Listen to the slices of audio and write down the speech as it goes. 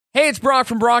Hey, it's Brock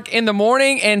from Brock in the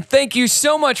Morning, and thank you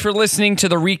so much for listening to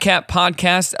the recap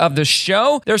podcast of the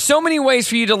show. There's so many ways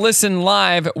for you to listen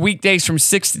live weekdays from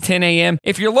 6 to 10 a.m.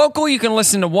 If you're local, you can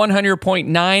listen to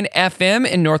 100.9 FM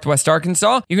in Northwest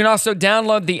Arkansas. You can also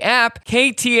download the app,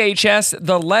 KTHS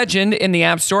The Legend, in the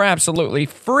App Store, absolutely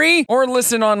free, or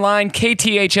listen online,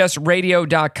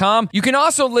 kthsradio.com. You can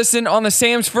also listen on the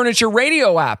Sam's Furniture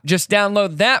Radio app. Just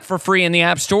download that for free in the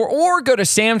App Store, or go to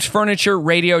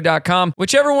samsfurnitureradio.com.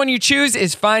 Whichever one you choose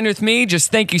is fine with me. Just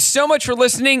thank you so much for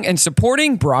listening and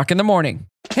supporting Brock in the Morning.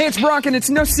 Hey, it's Brock, and it's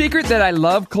no secret that I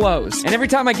love clothes. And every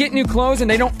time I get new clothes and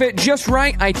they don't fit just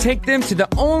right, I take them to the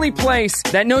only place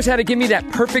that knows how to give me that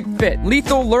perfect fit.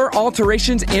 Lethal Lure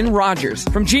Alterations in Rogers.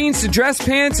 From jeans to dress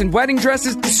pants and wedding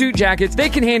dresses to suit jackets, they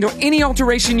can handle any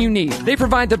alteration you need. They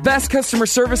provide the best customer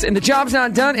service, and the job's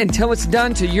not done until it's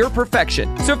done to your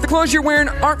perfection. So if the clothes you're wearing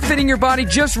aren't fitting your body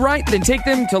just right, then take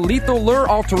them to Lethal Lure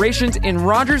Alterations in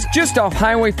Rogers, just off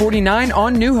Highway 49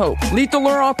 on New Hope. Lethal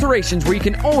Lure Alterations, where you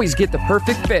can always get the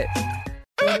perfect fit.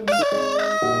 Good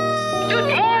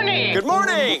morning. Good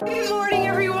morning. Good morning,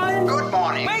 everyone. Good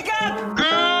morning. Wake up. Good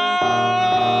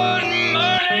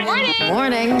morning.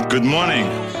 Morning. Good morning.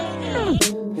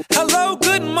 Hello,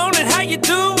 good morning, how you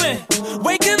doing?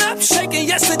 Waking up, shaking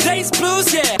yesterday's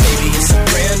blues, yeah. Baby, it's a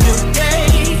brand new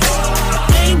day.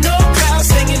 Ain't no clouds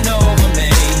hanging over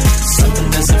me. Something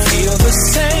doesn't feel the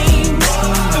same.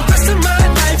 The rest of my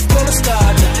life gonna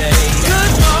start today.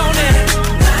 Good morning.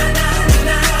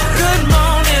 Good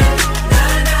morning.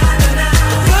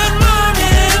 Good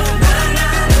morning.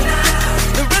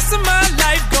 The rest of my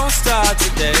life gonna start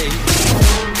today.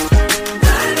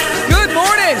 Good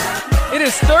morning. It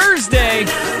is Thursday.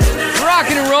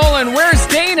 Rocking and rolling. Where's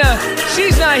Dana?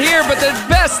 She's not here, but the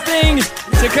best thing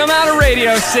to come out of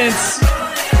radio since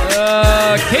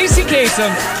Casey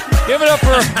Kasem. Give it up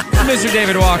for Mr.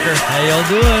 David Walker. How y'all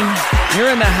doing? You're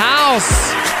in the house.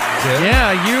 Good.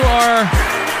 Yeah, you are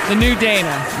the new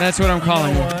Dana. That's what I'm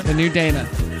calling you. The new Dana.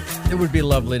 It would be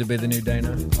lovely to be the new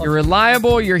Dana. You're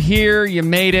reliable. You're here. You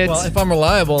made it. Well, if I'm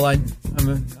reliable, I'm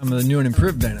the new and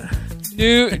improved Dana.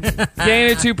 New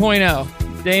Dana 2.0.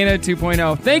 Dana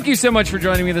 2.0. Thank you so much for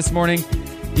joining me this morning.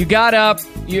 You got up,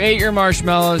 you ate your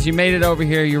marshmallows, you made it over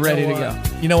here, you're ready to go.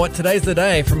 You know what? Today's the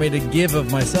day for me to give of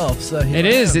myself. So It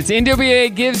is. It's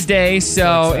NWA Gives Day,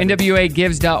 so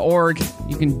NWAgives.org.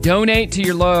 You can donate to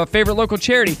your favorite local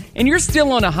charity. And you're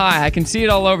still on a high. I can see it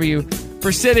all over you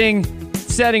for setting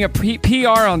a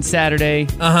PR on Saturday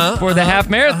for the half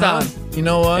marathon. You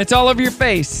know what? It's all over your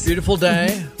face. Beautiful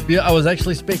day. I was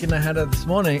actually speaking to Hannah this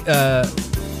morning,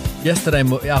 yesterday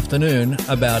afternoon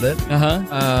about it.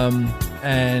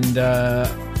 And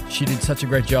she did such a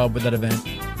great job with that event.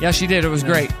 Yeah, she did. It was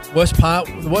great. The worst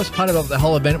part of the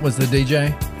whole event was the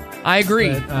DJ. I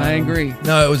agree. But, I agree.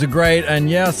 No, it was a great, and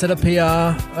yeah, I set a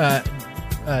PR.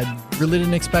 Really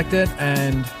didn't expect it,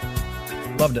 and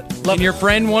loved it. And your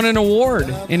friend won an award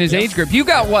in his age group. You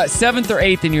got what, 7th or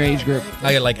 8th in your age group?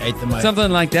 I got like 8th in my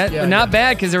Something like that. Yeah, Not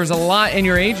bad, because there was a lot in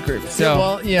your age group. So Yeah,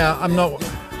 well, yeah, I'm not.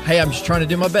 Hey, I'm just trying to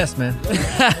do my best, man.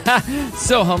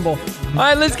 So humble. All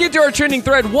right, let's get to our trending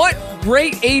thread. What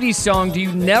great 80s song do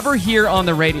you never hear on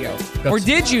the radio? Or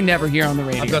did you never hear on the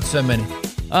radio? I've got so many.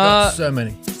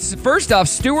 First off,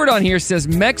 Stuart on here says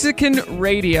Mexican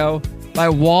Radio by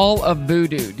Wall of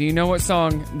Voodoo. Do you know what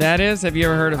song that is? Have you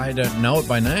ever heard of it? I don't know it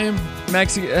by name.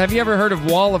 Have you ever heard of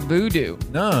Wall of Voodoo?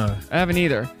 No. I haven't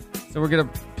either. So we're going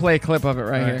to play a clip of it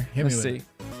right here. hit me Let's with see.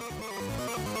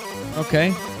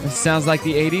 Okay. This sounds like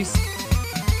the 80s.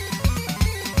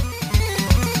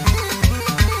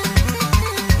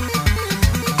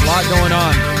 A lot going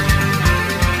on.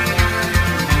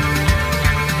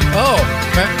 Oh,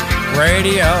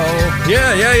 radio.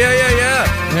 Yeah. Yeah?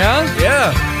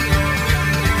 Yeah.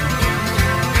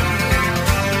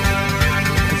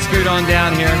 Let's scoot on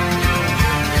down here.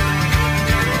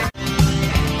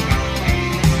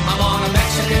 I'm on a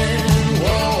Mexican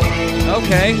wall.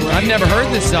 Okay. I've never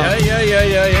heard this song.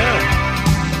 Yeah.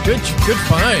 Good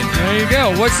find. There you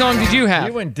go. What song did you have?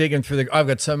 You went digging through I've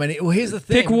got so many. Well, here's the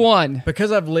thing. Pick one.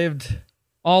 Because I've lived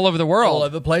All over the world. all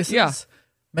over places. Yeah.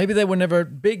 Maybe they were never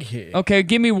big here. Okay,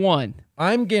 give me one.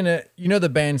 I'm gonna, you know the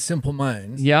band Simple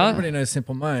Minds? Yeah. Everybody knows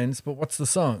Simple Minds, but what's the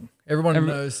song? Everyone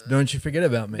knows Don't You Forget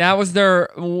About Me. That was their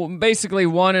basically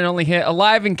one and only hit.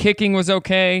 Alive and Kicking was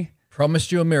okay.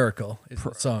 Promised You a Miracle is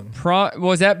the song.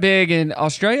 Was that big in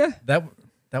Australia? That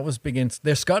was big in,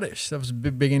 they're Scottish. That was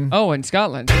big in. Oh, in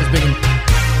Scotland. That was big in.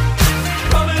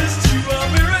 Promised you a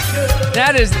miracle.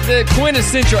 That is the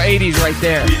quintessential 80s right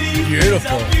there.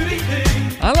 Beautiful.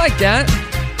 I like that.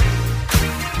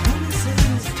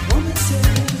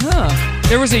 Huh.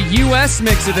 There was a U.S.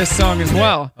 mix of this song as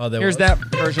well. Oh, there Here's was? that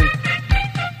version.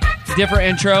 Different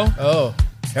intro. Oh,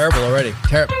 terrible already.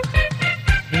 Terrible.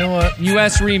 You know what?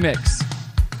 U.S. remix.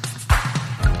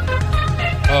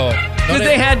 Oh. Because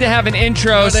they had to have an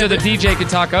intro so the DJ could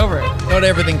talk over it. Not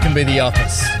everything can be The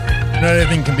Office. Not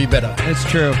everything can be better. That's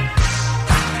true.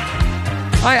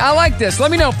 I like this.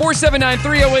 Let me know.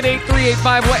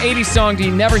 479-308-8385. What 80s song do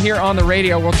you never hear on the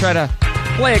radio? We'll try to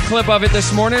play a clip of it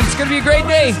this morning. It's going to be a great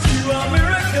day.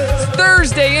 It's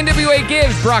Thursday, NWA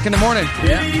Gives. Brock in the morning.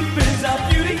 Yeah.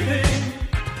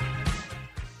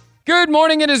 Good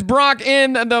morning. It is Brock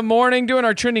in the morning doing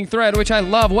our trending thread, which I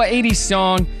love. What 80s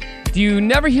song do you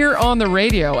never hear on the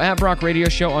radio? At Brock Radio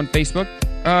Show on Facebook.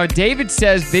 David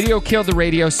says video killed the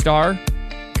radio star.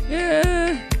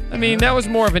 Yeah. I mean, that was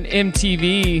more of an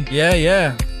MTV.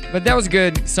 Yeah. But that was a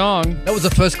good song. That was the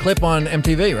first clip on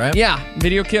MTV, right? Yeah.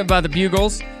 Video Killed by the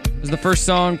Bugles. It was the first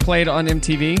song played on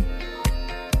MTV.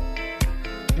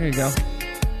 There you go.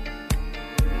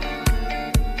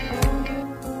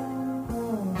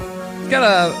 It's got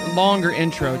a longer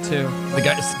intro, too. The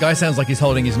guy sounds like he's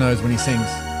holding his nose when he sings.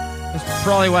 That's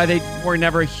probably why they were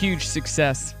never a huge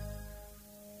success.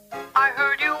 I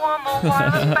heard you on the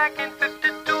wireless back in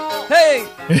 52. Hey!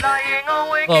 Lying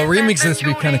awake Well, and remix then this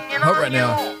would be kind of tuning in hot on right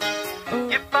now. you.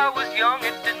 If I was young,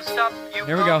 it didn't stop you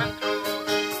Here we go. coming through.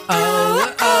 Oh.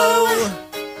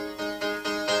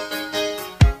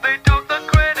 They took the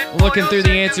credit for Looking through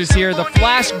the answers here. The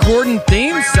Flash Gordon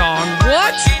theme song.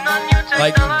 What?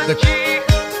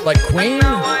 Like Queen?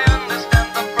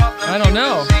 I don't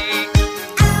know.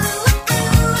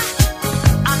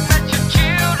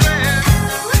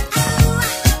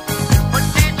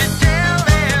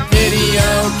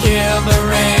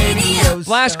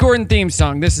 Flash Gordon theme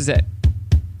song. This is it.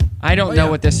 I don't know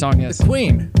what this song is. The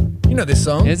Queen. You know this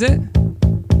song. Is it?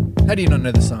 How do you not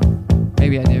know this song?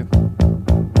 Maybe I do.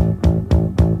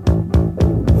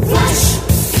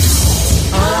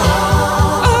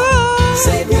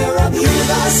 Savior of the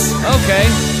universe. Okay.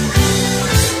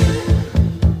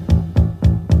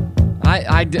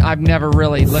 I've never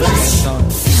really listened to this song.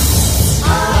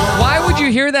 Why would you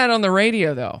hear that on the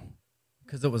radio, though?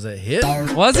 Because it was a hit.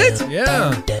 Was it?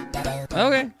 Yeah.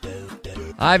 Okay.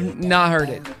 I've not heard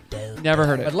it. Never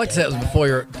heard I'd it. like to say it was before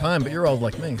your time, but you're old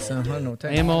like me, so I don't know what to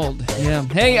I tell you. am old. Yeah.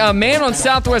 Hey, a man on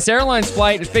Southwest Airlines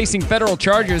flight is facing federal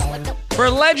charges for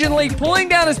allegedly pulling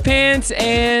down his pants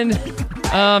and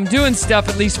doing stuff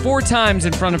at least 4 times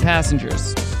in front of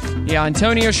passengers. Yeah,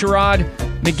 Antonio Sherrod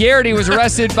McGarity was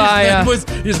arrested by...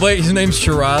 his name's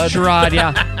Sherrod. Sherrod,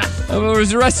 yeah.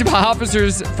 Was arrested by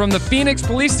officers from the Phoenix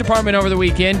Police Department over the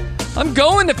weekend. I'm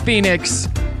going to Phoenix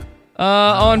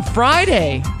on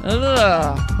Friday.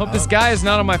 Hope this guy is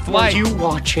not on my flight. Were you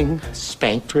watching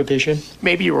Spank Revision?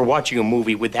 Maybe you were watching a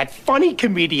movie with that funny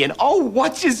comedian. Oh,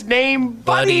 what's his name?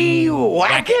 Buddy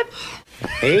Wackett?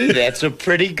 Hey, that's a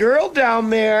pretty girl down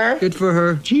there. Good for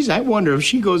her. Geez, I wonder if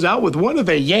she goes out with one of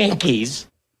the Yankees.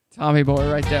 Tommy boy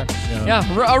right there. Yeah,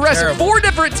 arrested Terrible. 4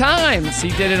 different times. He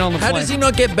did it on the How plane. does he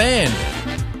not get banned?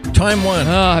 Time one.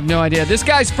 I have no idea. This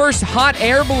guy's first hot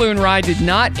air balloon ride did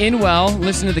not end well.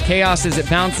 Listen to the chaos as it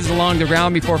bounces along the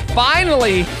ground before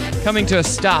finally coming to a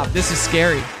stop. This is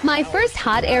scary. My first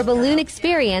hot air balloon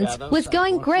experience was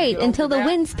going great until the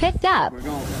winds picked up.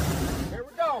 Here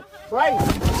we go. Right.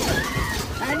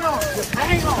 Hang on. Just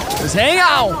hang on. Just hang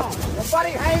on.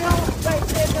 Everybody hang on. Stay in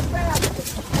the basket.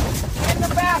 In the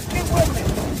basket with me.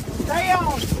 Stay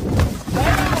on. Stay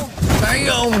on. Hang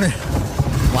on.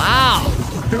 Wow.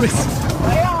 Stay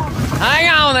on. Hang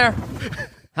on there.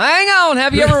 Hang on.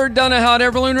 Have you ever done a hot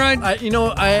air balloon ride? I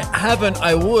haven't.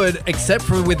 I would, except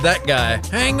for with that guy.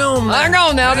 Hang on. Hang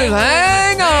on now. Just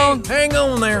hang on. Hang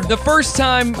on there. The first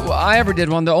time I ever did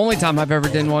one, the only time I've ever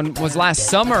done one, was last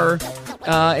summer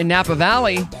in Napa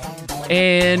Valley.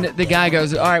 And the guy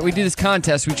goes, all right, we do this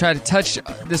contest. We try to touch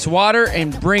this water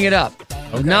and bring it up.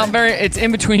 Okay. Not very, it's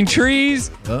in between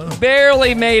trees. Oh.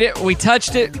 Barely made it. We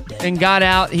touched it and got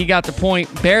out. He got the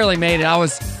point. Barely made it.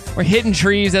 We're hitting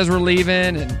trees as we're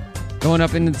leaving and going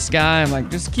up into the sky. I'm like,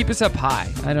 just keep us up high.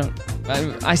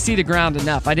 I see the ground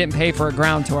enough. I didn't pay for a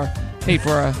ground tour. Paid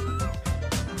for a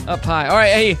up high. All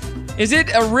right, hey, is it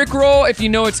a Rickroll if you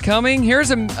know it's coming?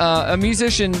 Here's a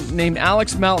musician named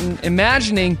Alex Melton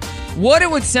imagining what it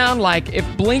would sound like if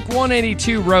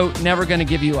Blink-182 wrote Never Gonna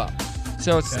Give You Up.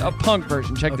 So it's a punk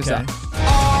version. Check this out.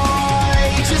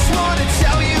 I just wanna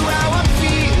tell you how I'm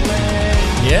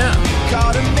feeling. Yeah.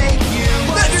 Gotta make you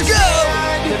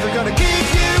understand. Never gonna give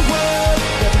you up.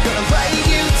 Never gonna lay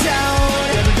you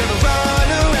down. Never gonna run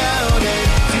around and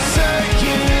desert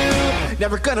you.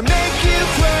 Never gonna make you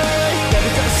cry. Never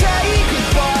gonna say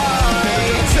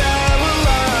goodbye. Tell a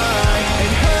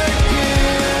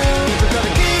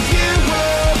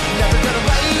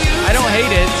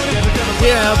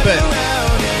Yeah, but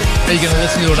are you going to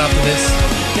listen to it after this?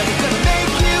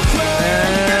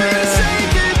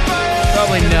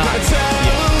 Probably not.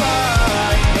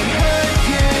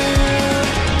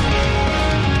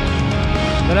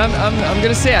 But I'm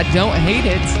gonna say I don't hate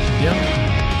it. Yeah.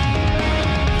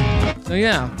 So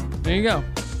yeah, there you go.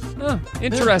 Oh,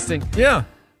 interesting. Yeah.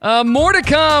 More to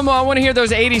come. I want to hear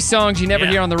those 80s songs you never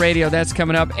hear on the radio. That's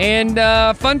coming up. And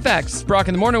fun facts. Brock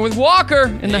in the morning with Walker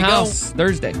in the house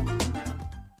Thursday.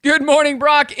 Good morning,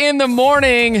 Brock in the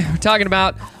morning. We're talking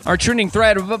about our trending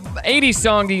thread of 80s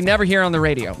song do you never hear on the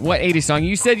radio. What 80s song?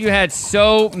 You said you had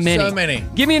so many. So many.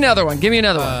 Give me another one.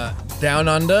 one. Down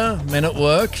Under, Men at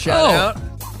Work, shout out.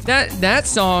 That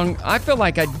song, I feel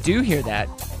like I do hear that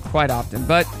quite often,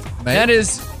 but Maybe. that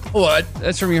is what?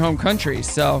 That's from your home country,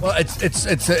 so. Well, it's a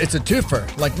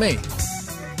twofer, like me.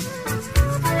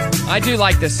 I do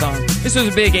like this song. This was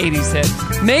a big 80s hit.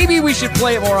 Maybe we should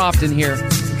play it more often here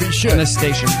on this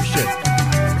station. We should.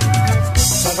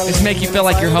 Just make you feel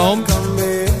like you're home.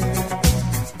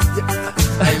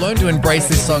 I learned to embrace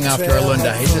this song after I learned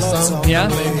to hate this song. Yeah?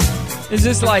 Is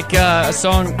this like a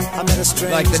song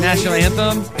like the national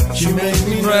anthem? She made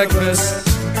me breakfast.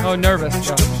 Oh, nervous.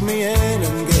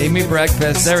 Gave me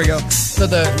breakfast. There we go. So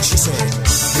do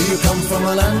you come from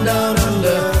a land down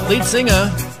under? Lead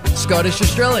singer, Scottish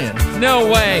Australian.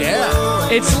 No way. Yeah.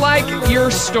 It's like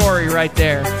your story right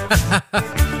there.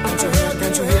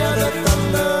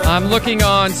 I'm looking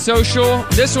on social.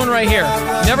 This one right here.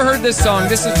 Never heard this song.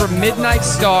 This is from Midnight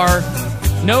Star.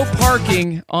 No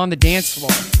parking on the dance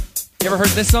floor. You ever heard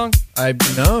this song? I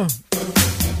know.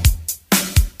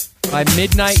 By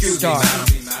Midnight Star.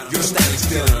 It's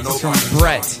from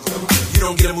Brett. You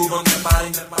don't get a move on that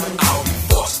body, I'll be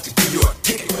forced to give you a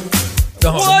ticket.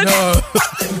 What? No.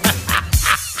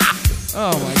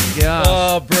 Oh my god.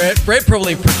 Oh, Brett. Brett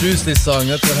probably produced this song.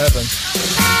 That's what happened.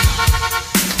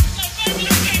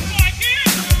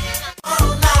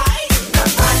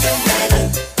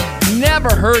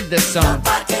 Never heard this song.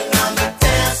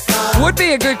 Would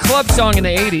be a good club song in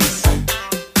the 80s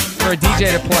for a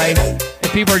DJ to play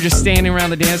if people are just standing around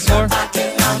the dance floor.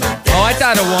 Oh, I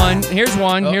thought of one. Here's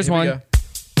one. Here's here we one. go.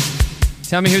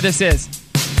 Tell me who this is.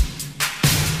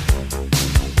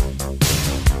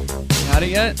 Got it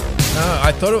yet? No,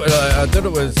 I thought it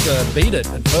was Beat It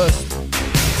at first.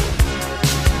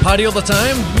 Party All the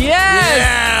Time? Yes!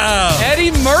 Yeah! Eddie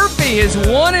Murphy, his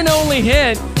one and only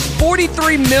hit.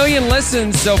 43 million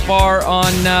listens so far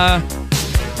on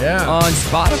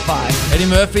Spotify. Eddie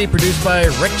Murphy, produced by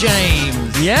Rick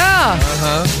James. Yeah.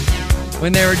 Uh-huh.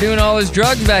 When they were doing all his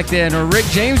drugs back then, or Rick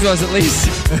James was at least.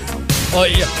 Oh,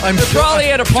 yeah. I'm They're probably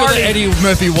at a party. Sure that Eddie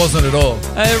Murphy wasn't at all.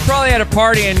 They were probably at a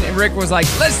party, and Rick was like,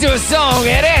 "Let's do a song,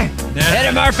 Eddie."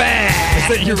 Eddie Murphy. Is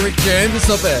that your Rick James? It's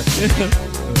not bad.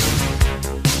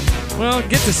 Well,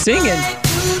 get to singing.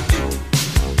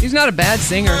 He's not a bad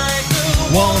singer.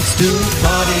 Wants to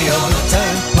party all the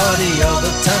time, party all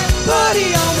the time,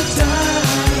 party all the time.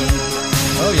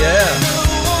 Oh, yeah.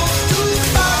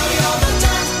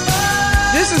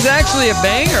 This is actually a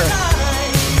banger.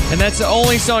 And that's the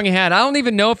only song he had. I don't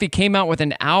even know if he came out with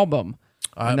an album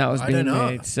when that was being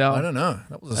made. So I don't know.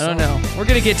 That was a I song. don't know. We're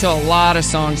going to get to a lot of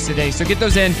songs today. So get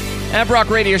those in at Brock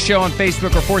Radio Show on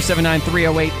Facebook or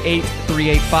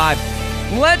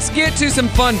 479-308-8385. Let's get to some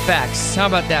fun facts. How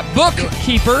about that?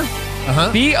 Bookkeeper,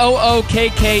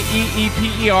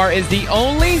 Bookkeeper, is the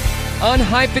only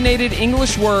unhyphenated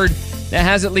English word that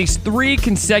has at least 3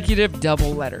 consecutive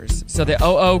double letters. So the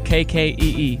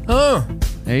OOKKEE. Oh.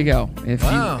 There you go. If you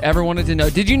ever wanted to know.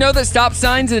 Did you know that stop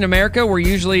signs in America were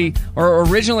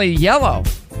originally yellow?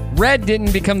 Red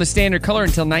didn't become the standard color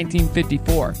until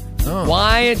 1954. Oh.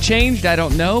 Why it changed, I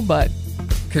don't know, but...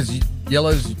 Because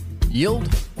yellow's yield?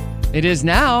 It is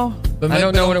now. But I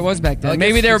don't know what it was back then.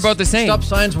 Maybe they were both the same. Stop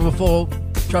signs were before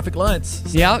traffic lights.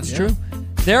 So, yeah, it's true.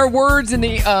 There are words in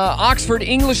the Oxford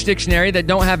English Dictionary that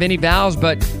don't have any vowels,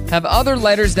 but have other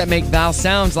letters that make vowel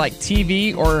sounds like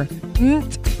TV or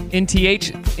nt,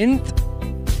 NTH, nth,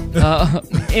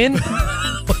 nth.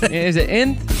 Is it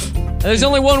nth? There's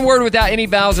only one word without any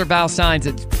vowels or vowel signs.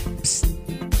 It's psst.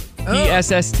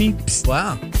 P-S-S-T. Psst.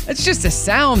 Wow. It's just a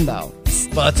sound, though.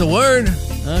 Well, that's a word.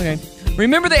 Okay.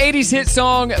 Remember the 80s hit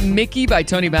song Mickey by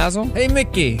Tony Basil? Hey,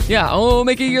 Mickey. Yeah. Oh,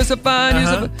 Mickey, you're so fine. You're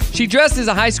so fine. She dressed as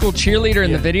a high school cheerleader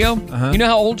in the video. You know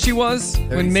how old she was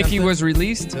when Mickey was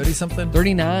released? 30-something?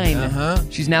 39.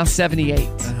 She's now 78.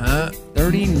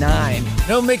 39.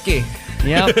 No Mickey.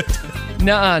 Yep.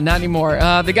 Nuh-uh, not anymore.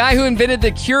 The guy who invented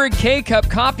the Keurig K-Cup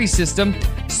coffee system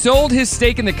sold his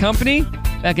stake in the company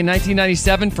back in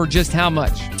 1997 for just how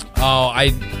much? Oh,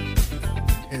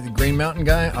 the Green Mountain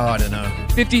guy? Oh, I don't know.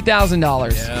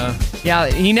 $50,000. Yeah. Yeah,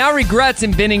 he now regrets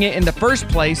inventing it in the first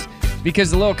place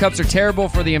because the little cups are terrible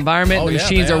for the environment. Oh, The yeah,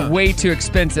 machines they are are. way too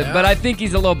expensive. Yeah. But I think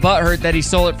he's a little butthurt that he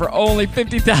sold it for only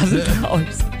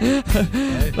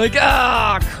 $50,000. Like,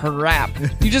 crap.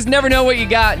 You just never know what you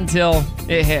got until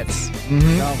it hits.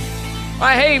 Mm-hmm. All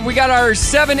right, hey, we got our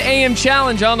 7 a.m.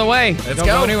 challenge on the way. Let's Don't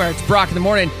go. anywhere. It's Brock in the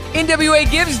morning. NWA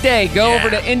Gives Day. Go over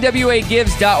to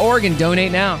nwagives.org and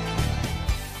donate now.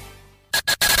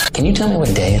 Can you tell me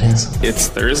what day it is? It's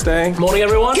Thursday. Morning,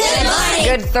 everyone.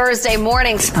 Good Thursday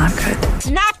morning. It's not good. It's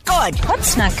not good.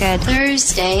 What's not good?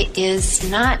 Thursday is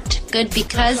not good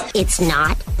because it's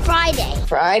not Friday.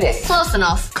 Friday. Close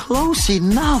enough. Close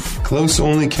enough. Close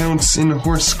only counts in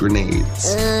horse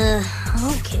grenades.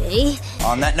 Okay.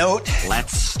 On that note,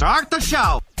 let's start the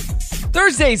show.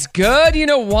 Thursday's good. You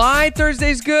know why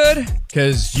Thursday's good?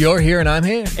 Because you're here and I'm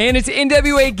here. And it's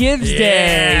NWA Gives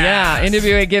Day. Yeah,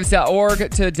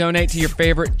 NWAGives.org to donate to your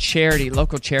favorite charity,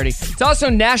 local charity. It's also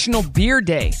National Beer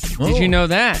Day. Did you know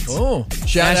that? Oh,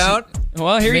 shout out.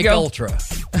 Well, here you Mick go. Ultra.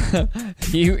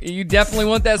 You definitely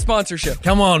want that sponsorship.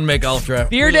 Come on, Mick Ultra.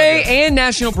 Beer We Day love you. and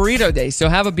National Burrito Day. So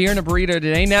have a beer and a burrito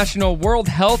today. National World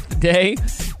Health Day.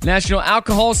 National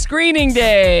Alcohol Screening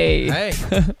Day. Hey,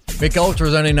 Mick Ultra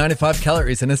is only 95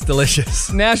 calories and it's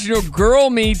delicious. National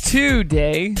Girl Me Too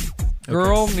Day.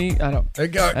 Girl Me, I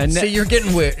don't. See, you're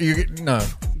getting weird. No.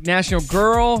 National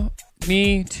Girl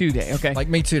Me Too Day. Okay. Like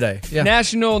Me Too Day. Yeah.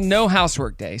 National No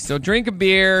Housework Day. So drink a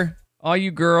beer, all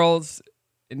you girls,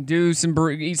 and eat some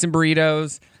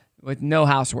burritos with no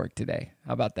housework today.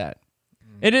 How about that?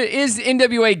 It is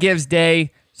NWA Gives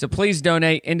Day, so please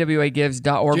donate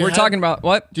nwagives.org. We're talking about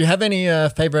what? Do you have any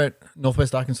favorite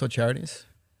Northwest Arkansas charities?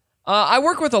 I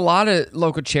work with a lot of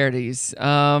local charities,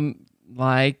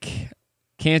 like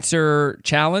Cancer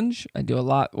Challenge. I do a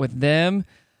lot with them.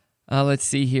 Let's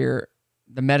see here.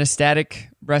 The metastatic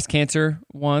breast cancer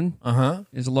one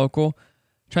is local.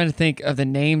 Trying to think of the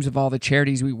names of all the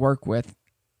charities we work with.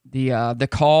 The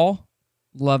Call,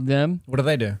 love them. What do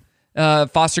they do?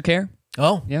 Foster care.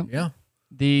 Oh, yeah.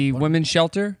 The Women's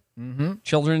Shelter,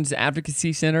 Children's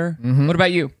Advocacy Center. Mm-hmm. What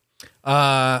about you?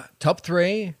 Top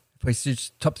three.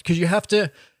 Because you have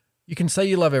to. You can say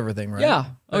you love everything, right? Yeah.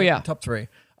 Oh, yeah. Top three.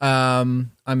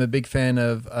 I'm a big fan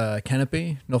of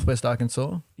Canopy, Northwest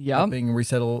Arkansas. Yeah. Helping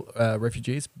resettle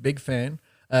refugees. Big fan.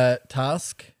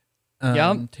 Task.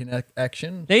 Teen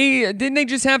Action. Didn't they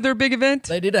just have their big event?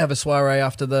 They did have a soiree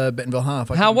after the Bentonville Half.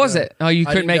 How was it? Oh, you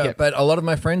couldn't make it. But a lot of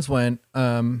my friends went,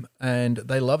 and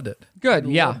they loved it. Good,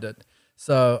 They yeah. loved it.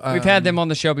 So We've had them on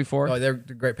the show before. Oh, they're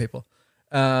great people.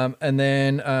 And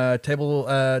then Table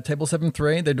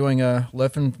 7-3, they're doing a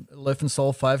Loaf and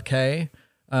Soul 5K.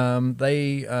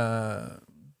 They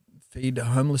feed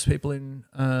homeless people in.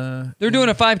 They're doing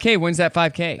a 5K. When's that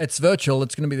 5K? It's virtual.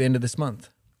 It's going to be the end of this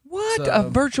month. What? So- A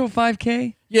virtual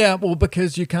 5K? Yeah, well,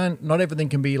 because not everything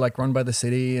can be like run by the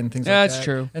city and things like that. That's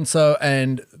true.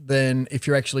 And then if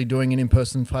you're actually doing an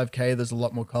in-person 5K, there's a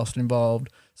lot more cost involved.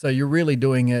 So you're really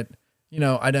doing it.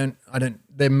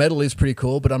 Their medal is pretty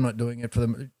cool, but I'm not doing it for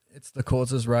them. It's the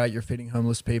cause is right. You're feeding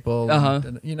homeless people.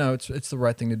 And, it's the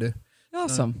right thing to do.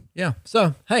 Awesome. Yeah.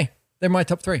 So, hey, they're my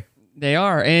top three. They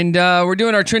are. And we're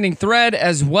doing our trending thread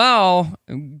as well.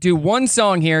 Do one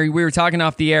song here. We were talking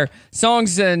off the air.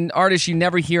 Songs and artists you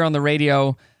never hear on the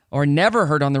radio or never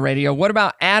heard on the radio. What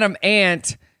about Adam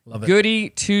Ant? Love it. Goody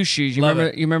Two Shoes. You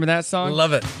remember that song?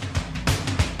 Love it.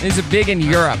 It's a big in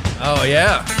Europe. Oh,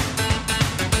 yeah.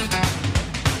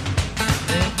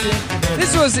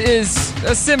 This is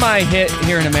a semi-hit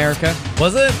here in America.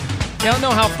 Was it? I don't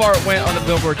know how far it went on the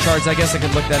Billboard charts. I guess I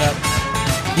could look that up.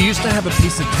 He used to have a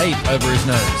piece of tape over his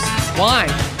nose. Why?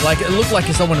 Like, it looked like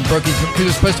someone broke his... Because it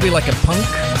was supposed to be like a punk.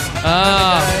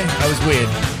 That was weird.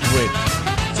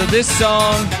 So this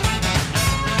song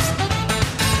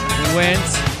went...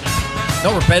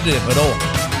 Not repetitive at all.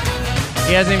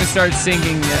 He hasn't even started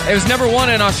singing yet. It was number 1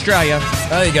 in Australia.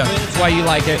 There you go. That's why you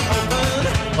like it.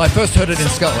 Well, I first heard it in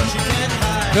Scotland.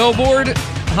 Billboard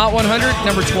Hot 100,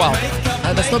 number 12.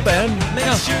 That's not bad.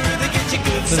 No.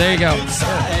 So there you go.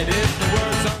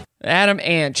 Adam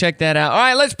Ant, check that out. All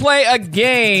right, let's play a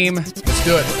game. Let's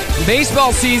do it.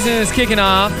 Baseball season is kicking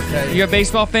off. Okay. You a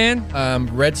baseball fan?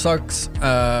 Red Sox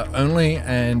only,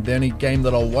 and the only game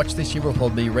that I'll watch this year will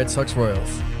probably be Red Sox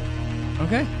Royals.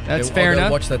 Okay, that's I'll fair go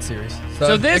enough. Watch that series.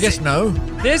 So this, I guess no.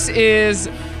 This is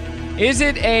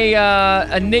it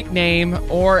a nickname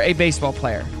or a baseball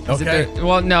player? Okay.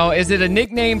 Is it a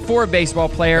nickname for a baseball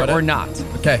player or not?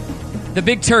 Okay. The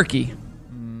Big Turkey.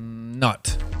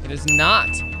 Not. It is not.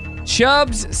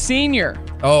 Chubbs Sr.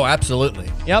 Oh, absolutely.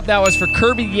 Yep, that was for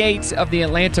Kirby Yates of the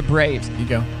Atlanta Braves. There you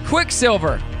go.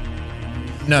 Quicksilver.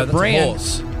 No, that's brand. a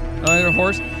horse. Another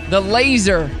horse. The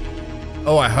Laser.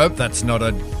 Oh, I hope that's not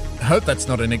a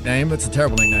nickname. It's a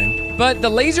terrible nickname. But the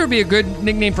Laser would be a good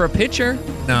nickname for a pitcher.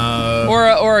 No.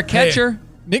 Or a catcher. Hey,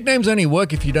 nicknames only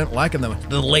work if you don't like them.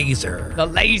 The Laser. The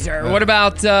Laser. What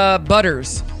about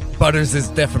Butters? Butters is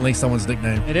definitely someone's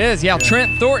nickname. It is, yeah.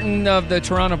 Trent Thornton of the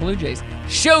Toronto Blue Jays.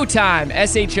 Showtime.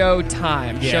 S-H-O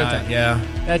time. Showtime. Yeah.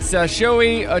 That's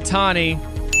Shohei Ohtani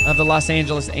of the Los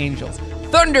Angeles Angels.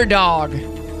 Thunderdog.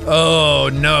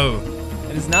 Oh, no.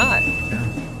 It is not.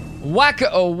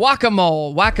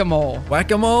 Whack-a-mole. Whack-a-mole.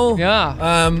 Whack-a-mole? Yeah.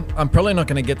 I'm probably not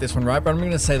going to get this one right, but I'm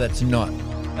going to say that's not.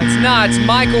 It's not. It's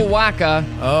Michael Waka.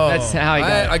 Oh. That's how he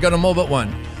got it. I got them all but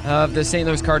one. Of the St.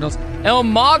 Louis Cardinals. El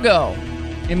Mago.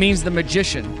 It means the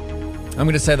magician. I'm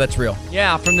going to say that's real.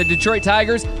 Yeah, from the Detroit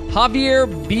Tigers, Javier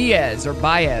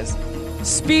Baez.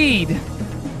 Speed.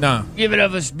 No. Give it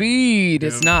up a speed.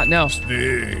 It's not, no.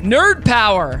 Speed. Nerd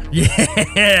Power.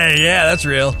 Yeah, that's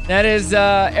real. That is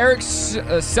Eric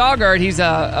Sogard. He's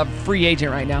a free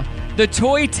agent right now. The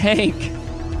Toy Tank.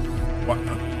 What?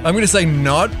 I'm going to say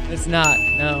not. It's not,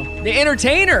 no. The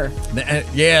Entertainer.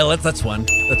 Yeah, that's one.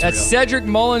 That's real. Cedric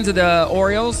Mullins of the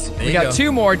Orioles. We got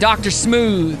two more. Dr.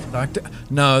 Smooth.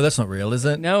 No, that's not real, is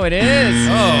it? No, it is.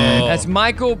 Oh. That's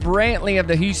Michael Brantley of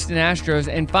the Houston Astros.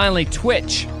 And finally,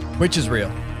 Twitch. Twitch is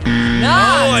real.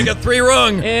 Nice. Oh, I got 3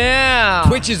 wrong. Yeah.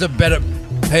 Twitch is a better...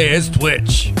 Hey, it's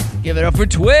Twitch. Give it up for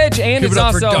Twitch. And Give it's it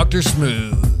up also... for Dr.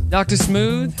 Smooth. Dr.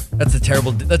 Smooth? That's a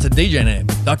DJ name.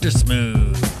 Dr.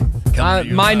 Smooth.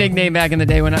 My nickname back in the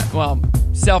day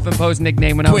self-imposed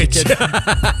nickname when Twitch. I was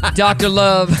a kid. Dr.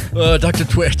 Love. Dr.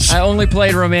 Twitch. I only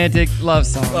played romantic love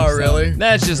songs. Oh, really? So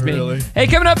that's just Really? me. Hey,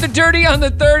 coming up the Dirty on the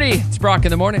 30. It's Brock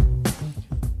in the morning.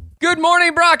 Good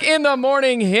morning, Brock in the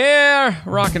morning here.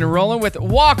 Rocking and rolling with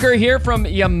Walker here from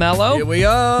Yamello. Here we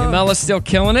are. Yamella's still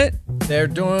killing it. They're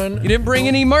doing... You didn't bring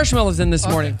any marshmallows in this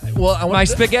morning. Well, My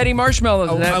spaghetti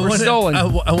marshmallows that were stolen.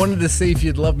 I wanted to see if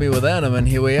you'd love me without them, and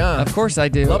here we are. Of course I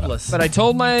do. Loveless. But I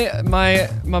told my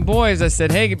boys, I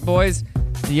said, hey, boys,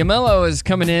 the Yamello is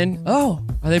coming in. Oh,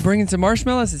 are they bringing some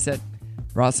marshmallows? I said,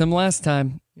 brought some last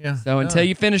time. Yeah. So until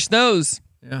you finish those,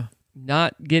 Yeah.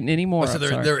 not getting any more. So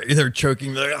I'm sorry. they're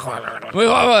choking.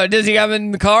 Wait, does he have it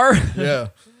in the car? Yeah.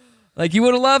 Like you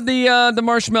would have loved the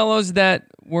marshmallows that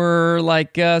were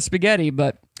like spaghetti,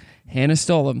 but Hannah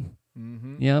stole them.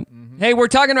 Mm-hmm. Yep. Mm-hmm. Hey, we're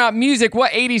talking about music.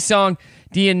 What 80s song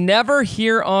do you never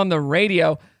hear on the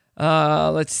radio?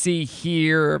 Let's see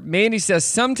here. Mandy says,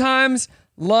 sometimes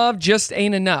love just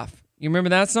ain't enough. You remember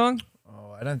that song?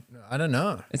 Oh, I don't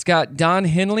know. It's got Don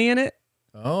Henley in it.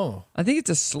 Oh. I think it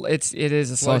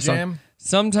is a slow jam. song.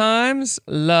 Sometimes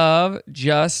love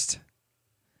just,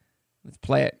 let's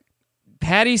play it.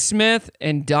 Patti Smith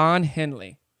and Don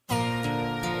Henley.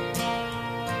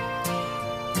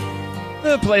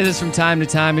 I'll play this from time to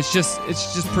time. It's just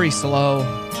pretty slow,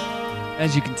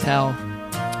 as you can tell.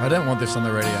 I don't want this on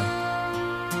the radio.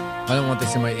 I don't want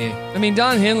this in my ear. I mean,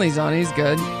 Don Henley's on. He's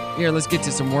good. Here, let's get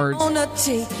to some words. Wanna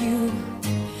take you,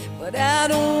 but I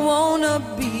don't wanna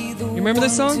be the You remember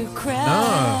this song?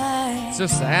 No. It's so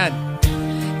sad.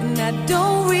 And I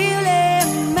don't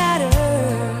really matter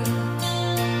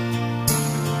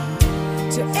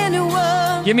to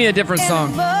anyone. Give me a different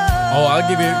song. Oh, I'll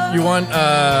give you one.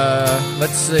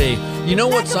 Let's see. You know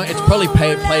what song? It's probably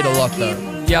played a lot though.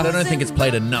 Yeah. But I don't think it's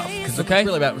played enough because it's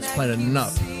really about what's played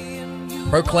enough.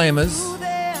 Proclaimers,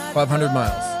 500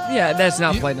 Miles. Yeah, that's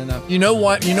not played enough. You know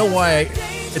why? You know why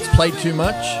it's played too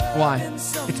much? Why?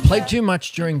 It's played too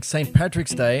much during St.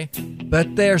 Patrick's Day,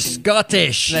 but they're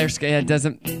Scottish. It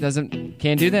doesn't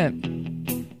can't do that.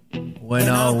 When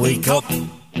I wake up.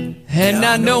 And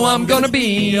I know I'm gonna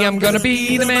be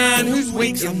the man who's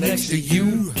waking next to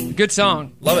you. Good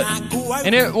song. Love it.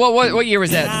 And what year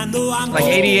was that? Like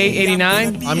 88,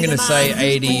 89? I'm gonna say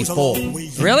 84.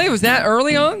 Really? Was that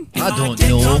early on? I don't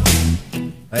know.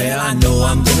 Hey, I know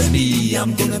I'm gonna be the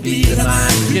man.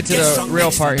 Let's get to the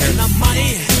real part here.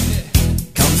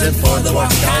 Comes in for the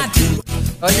work I do.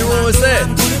 Oh, you were always there.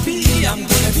 I'm gonna be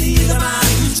the man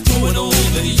who's going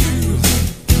over you.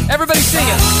 Everybody sing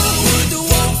it.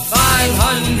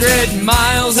 500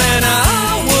 miles and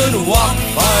I would walk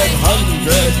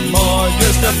 500 more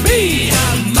just to be a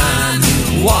man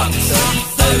who walks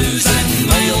 1,000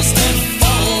 miles and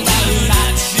fall down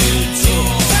at your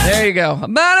door. There you go.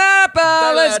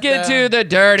 Let's get to the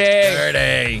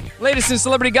dirty. Latest in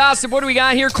celebrity gossip. What do we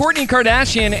got here? Kourtney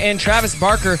Kardashian and Travis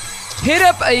Barker hit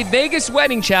up a Vegas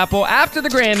wedding chapel after the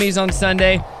Grammys on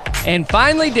Sunday and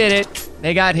finally did it.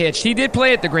 They got hitched. He did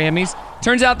play at the Grammys.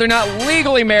 Turns out they're not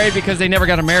legally married because they never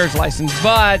got a marriage license,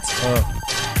 but...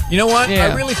 You know what? Yeah.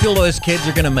 I really feel those kids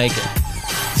are going to make it.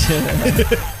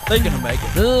 They're going to make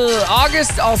it.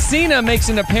 August Alsina makes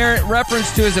an apparent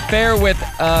reference to his affair with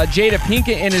Jada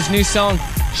Pinkett in his new song,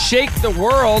 Shake the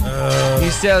World. He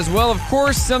says, well, of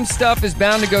course, some stuff is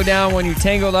bound to go down when you're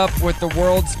tangled up with the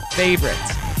world's favorite.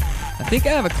 I think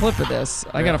I have a clip of this.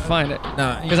 I got to find it.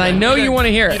 Because I know you want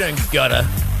to hear it. You don't gotta.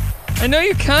 I know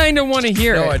you kind of want to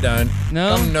hear it. No, I don't.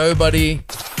 No? Some nobody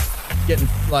getting,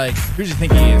 like, who do you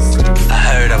think he is? I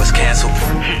heard I was canceled.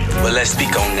 Well, let's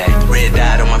speak on that. Red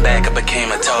dot on my back, I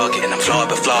became a target. And I'm flawed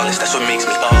but flawless, that's what makes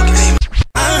me August.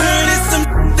 I heard it's some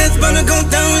that's gonna go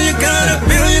down when you got $1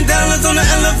 billion on the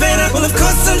elevator. Well, of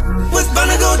course, some was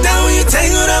gonna go down when you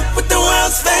tangled up with the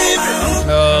world's favorite.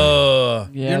 Oh,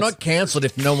 you're not canceled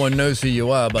if no one knows who you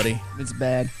are, buddy. It's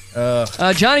bad.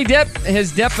 Johnny Depp,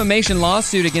 his defamation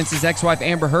lawsuit against his ex-wife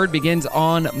Amber Heard begins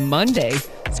on Monday.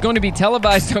 It's going to be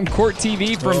televised on Court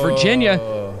TV from Virginia.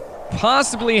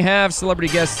 Possibly have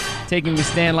celebrity guests taking the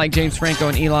stand like James Franco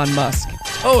and Elon Musk.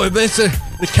 Oh, that's the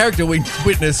character we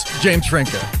witnessed, James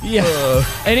Franco. Yeah.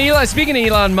 And speaking of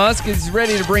Elon Musk, is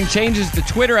ready to bring changes to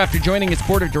Twitter after joining its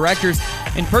board of directors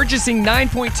and purchasing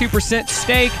 9.2%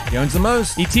 stake. He owns the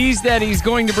most. He teased that he's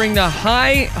going to bring the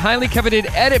highly coveted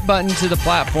edit button to the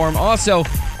platform. Also,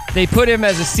 they put him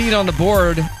as a seat on the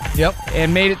board. Yep.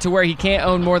 And made it to where he can't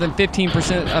own more than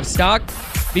 15% of stock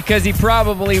because he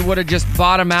probably would have just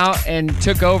bought him out and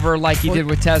took over like he did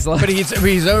with Tesla. But he's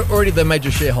already the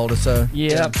major shareholder, so.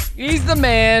 Yeah. He's the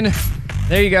man.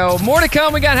 There you go. More to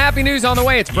come. We got happy news on the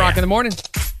way. It's Brock in the morning.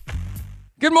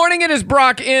 Good morning. It is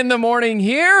Brock in the morning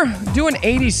here. Doing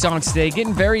 80s songs today.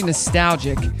 Getting very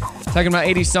nostalgic. Talking about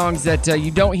 80s songs that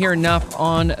you don't hear enough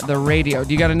on the radio.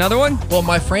 Do you got another one? Well,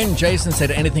 my friend Jason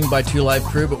said anything by Two Live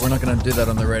Crew, but we're not going to do that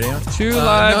on the radio. Two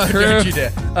Live Crew. Don't you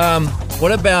dare.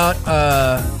 What about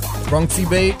Bronxy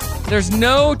Beat? There's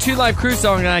no Two Live Crew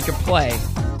song that I could play.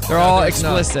 They're all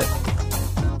explicit.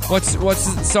 What's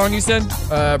the song you said?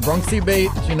 Bronxy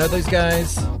Beat. Do you know those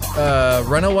guys?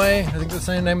 Runaway. I think that's the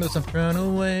same name of the song. Run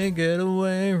away, get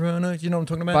away, run away. You know what I'm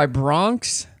talking about? By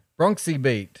Bronx? Bronxy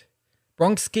Beat.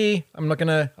 Bronxy. I'm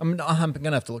gonna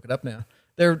have to look it up now.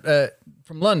 They're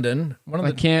from London.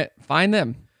 I can't find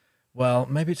them. Well,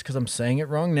 maybe it's because I'm saying it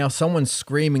wrong. Now someone's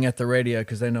screaming at the radio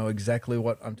because they know exactly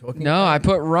what I'm talking about. No, I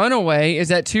put Runaway. Is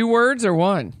that 2 words or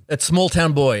 1? It's Small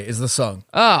Town Boy is the song.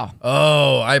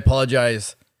 Oh, I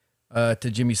apologize to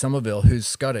Jimmy Somerville, who's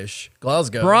Scottish.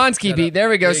 Glasgow. Bronski Beat. There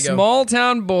we go. There you go. Small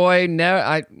Town Boy.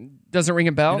 Doesn't ring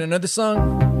a bell. You don't know the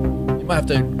song? You might have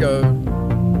to go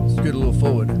scoot a little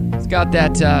forward. It's got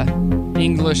that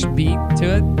English beat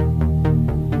to it.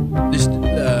 This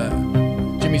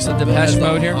Jimmy Somerville Depeche has the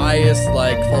Mode here? highest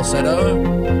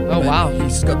falsetto. Oh, wow.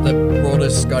 He's got the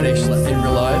broadest Scottish in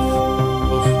real life.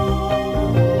 Oof.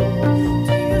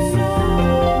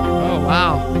 Oh,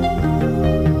 wow.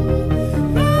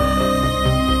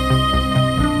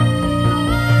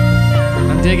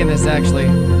 I'm digging this, actually.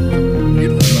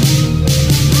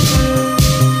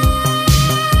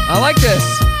 I like this.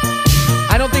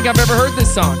 I don't think I've ever heard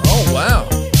this song. Oh, wow.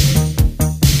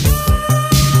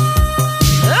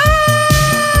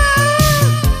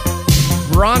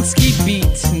 Bronski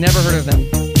Beat. Never heard of them.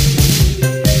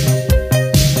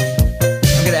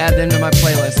 I'm going to add them to my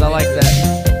playlist. I like that.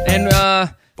 And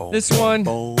this one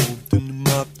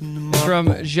from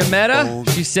Jametta.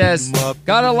 She says,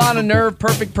 got a lot of nerve.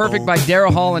 Perfect by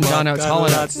Daryl Hall and John Oates. Hall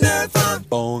and Oates.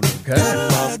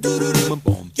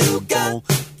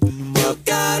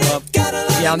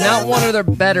 Yeah, not one of their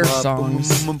better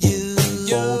songs.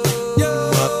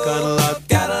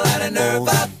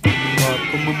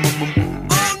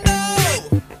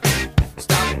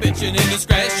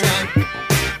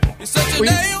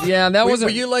 Yeah, that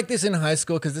wasn't. Were you like this in high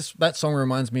school? Because that song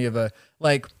reminds me of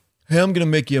hey, I'm gonna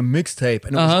make you a mixtape,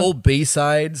 and it was all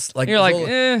B-sides. You're like,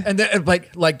 and then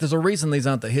like, there's a reason these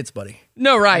aren't the hits, buddy.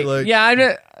 No, right?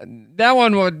 That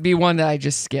one would be one that I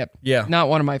just skip. Yeah, not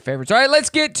one of my favorites. All right, let's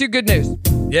get to good news.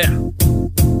 Yeah,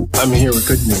 I'm here with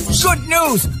good news. Good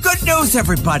news! Good news,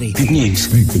 everybody! Good news.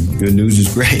 Good news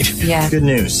is great. Yeah. Good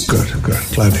news. Good.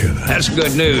 Glad to hear that. That's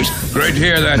good news. Great to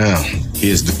hear that. Now,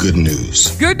 here's the good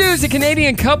news. Good news, a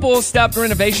Canadian couple stopped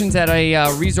renovations at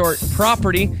a resort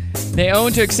property they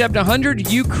own to accept 100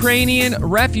 Ukrainian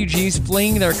refugees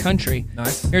fleeing their country.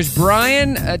 Nice. Here's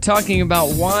Brian talking about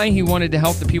why he wanted to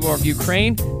help the people of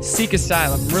Ukraine seek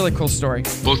asylum. Really cool story.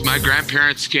 Both my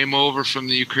grandparents came over from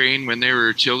the Ukraine when they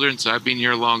were children, so I've been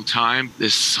here a long time.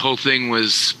 This whole thing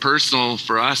was personal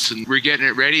for us, and we're getting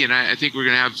it ready, and I think we're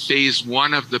going to have phase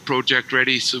 1 of the project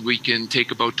ready so we can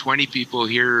take about 20 people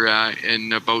here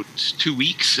in about 2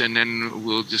 weeks, and then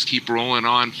we'll just keep rolling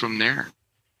on from there.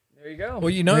 There you go.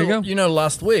 Well,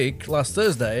 last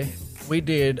Thursday, we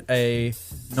did a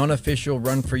non-official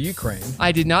Run for Ukraine.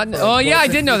 I did not know. Oh, yeah, I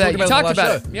did know that. You talked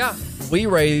about it. Yeah. We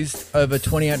raised over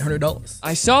 $2,800.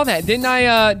 I saw that. Didn't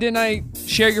I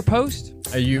share your post?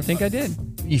 I think I did.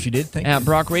 If you did, thank you. At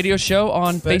Brock Radio Show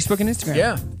on Facebook and Instagram.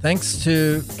 Yeah. Thanks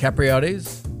to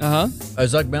Capriotti's,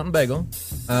 Ozark Mountain Bagel,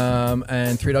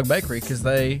 and Three Dog Bakery, because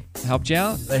they helped you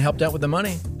out. They helped out with the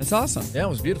money. That's awesome. Yeah, it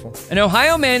was beautiful. An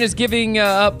Ohio man is giving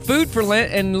up food for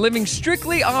Lent and living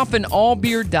strictly off an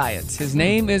all-beer diet. His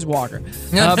name is Walker.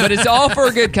 But it's all for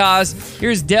a good cause.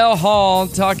 Here's Dale Hall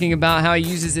talking about how he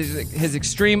uses his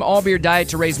extreme all-beer diet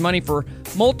to raise money for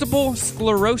multiple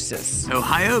sclerosis.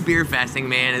 Ohio Beer Fasting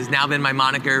Man has now been my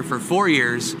moniker for 4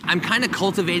 years. I'm kind of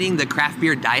cultivating the craft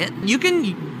beer diet. You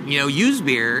can, use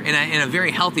beer in a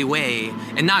very healthy way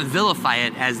and not vilify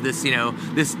it as this,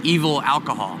 this evil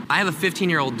alcohol. I have a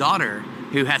 15-year-old daughter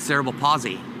who has cerebral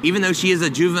palsy. Even though she is a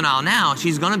juvenile now,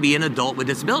 she's going to be an adult with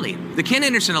disability. The Ken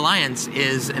Anderson Alliance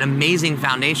is an amazing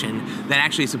foundation that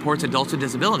actually supports adults with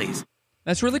disabilities.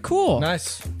 That's really cool.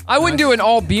 Nice. I wouldn't do an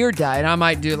all-beer diet. I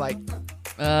might do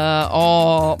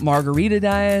all margarita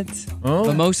diet,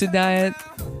 mimosa diet.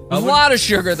 A lot of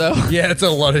sugar, though. Yeah, it's a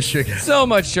lot of sugar. So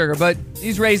much sugar. But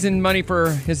he's raising money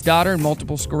for his daughter and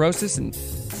multiple sclerosis, and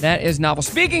that is novel.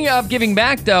 Speaking of giving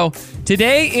back, though,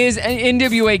 today is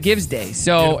NWA Gives Day.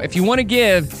 So if you want to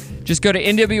give, just go to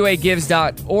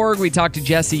nwagives.org. We talked to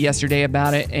Jesse yesterday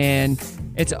about it, and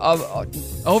it's over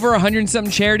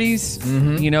 100-something charities.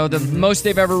 The most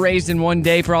they've ever raised in one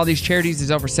day for all these charities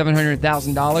is over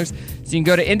 $700,000. So you can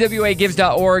go to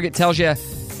nwagives.org. It tells you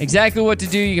exactly what to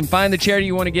do. You can find the charity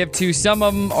you want to give to. Some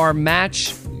of them are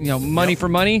match, money for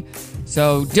money.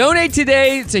 So donate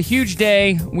today. It's a huge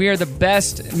day. We are the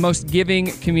best, most giving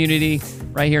community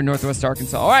right here in Northwest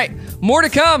Arkansas. All right, more to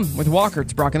come with Walker.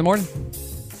 It's Brock in the Morning.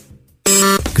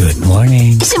 Good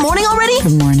morning. Is it morning already?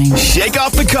 Good morning. Shake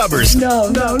off the covers. No.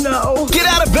 Get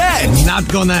out of bed. Not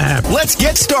gonna happen. Let's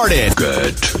get started.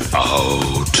 Get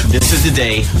out. This is the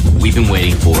day we've been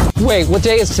waiting for. Wait, what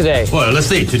day is today? Well, let's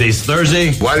see. Today's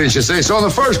Thursday. Why didn't you say so in the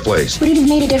first place? Would it have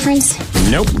made a difference?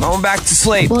 Nope. Going back to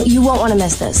sleep. Well, you won't want to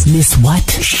miss this. Miss what?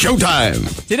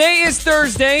 Showtime. Today is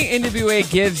Thursday,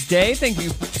 NWA Gives Day. Thank you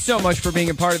so much for being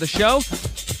a part of the show.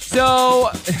 So,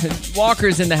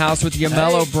 Walker's in the house with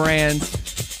Yamello Brands.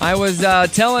 I was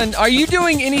telling, are you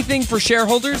doing anything for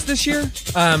shareholders this year?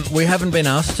 We haven't been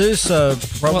asked to, so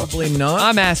probably not.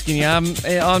 I'm asking you. I'm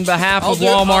on behalf of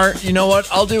Walmart. You know what?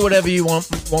 I'll do whatever you want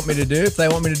me to do. If they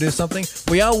want me to do something,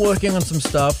 we are working on some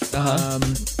stuff.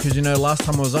 Because last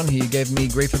time I was on here, you gave me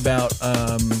grief about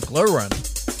Glow Run.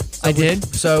 I did.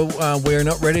 So we're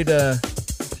not ready to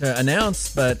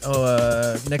announce, but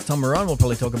next time we're on, we'll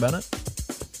probably talk about it.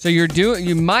 So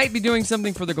you might be doing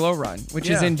something for the Glow Run, which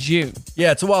is in June.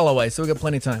 Yeah, it's a while away, so we got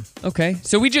plenty of time. Okay.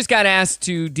 So we just got asked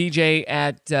to DJ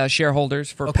at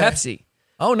shareholders for Pepsi.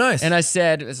 Oh, nice. And I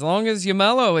said, as long as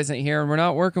Yamello isn't here and we're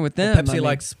not working with them. Well, Pepsi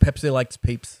likes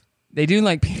Peeps. They do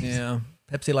like Peeps. Yeah.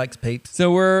 Pepsi likes Peeps.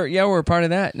 So we're a part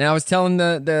of that. Now I was telling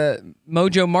the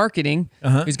Mojo Marketing,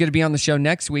 who's going to be on the show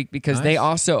next week, because they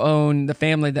also own, the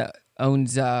family that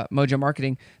owns Mojo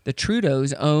Marketing, the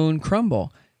Trudeaus own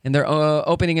Crumble. And they're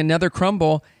opening another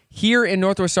Crumble here in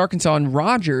Northwest Arkansas in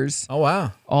Rogers. Oh,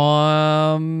 wow.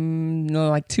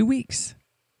 Like 2 weeks.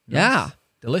 Nice. Yeah.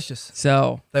 Delicious.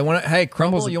 So they want to, hey,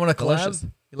 Crumble, you want to collab? Delicious.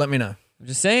 You let me know. I'm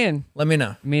just saying. Let me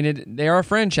know. I mean, they are a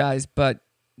franchise, but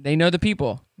they know the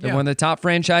people. They're one of the top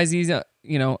franchisees,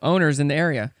 owners in the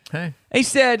area. Hey. They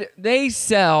said they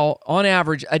sell, on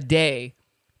average, a day,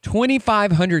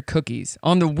 2,500 cookies.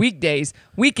 On the weekdays,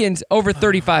 weekends, over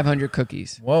 3,500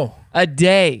 cookies. Whoa. A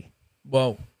day.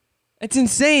 Whoa. That's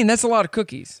insane. That's a lot of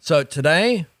cookies. So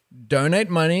today, donate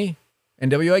money,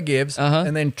 NWA Gives,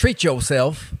 and then treat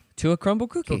yourself to a Crumble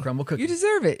cookie. You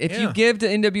deserve it. If you give to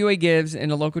NWA Gives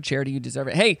and a local charity, you deserve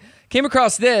it. Hey, came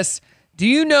across this. Do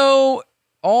you know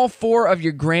all 4 of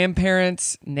your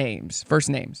grandparents' names, first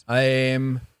names? I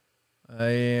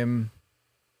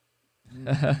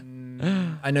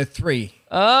know 3.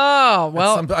 Oh,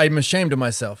 well. I'm ashamed of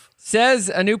myself. Says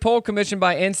a new poll commissioned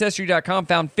by Ancestry.com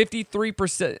found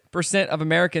 53% of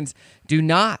Americans do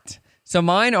not. So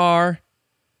mine are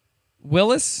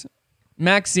Willis,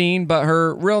 Maxine, but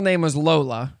her real name was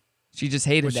Lola. She just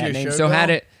hated that name. So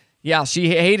had it. Yeah, she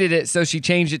hated it, so she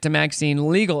changed it to Maxine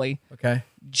legally. Okay.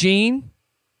 Jean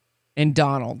and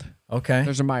Donald. Okay.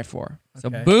 Those are my 4.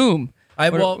 So boom.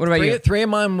 What about you? 3 of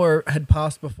mine had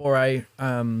passed before I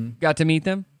got to meet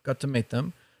them.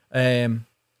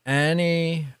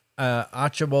 Annie,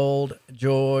 Archibald,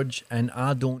 George, and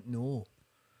I don't know.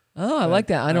 Oh, I like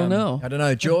that. I don't know. I don't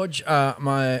know. George,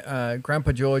 my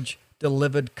grandpa George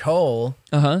delivered coal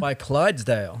by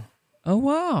Clydesdale. Oh,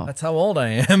 wow. That's how old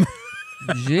I am.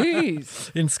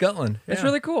 Jeez. In Scotland. That's Yeah.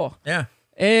 really cool. Yeah.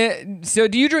 So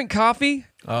do you drink coffee?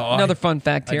 Oh, Another fun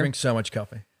fact I here. drink so much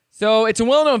coffee. So it's a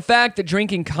well-known fact that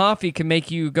drinking coffee can make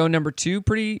you go number 2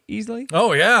 pretty easily.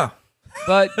 Oh, yeah.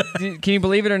 But can you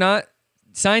believe it or not?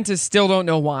 Scientists still don't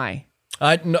know why.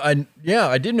 I did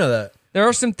know that. There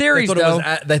are some theories, They though.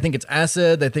 they think it's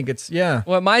acid. They think it's,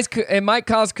 Well, it might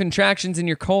cause contractions in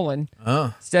your colon.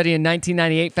 Oh. Study in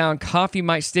 1998 found coffee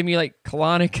might stimulate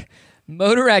colonic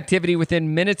motor activity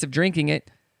within minutes of drinking it.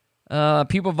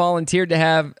 People volunteered to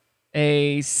have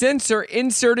a sensor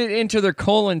inserted into their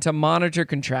colon to monitor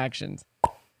contractions.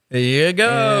 There you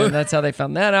go. And that's how they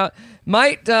found that out.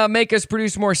 Might make us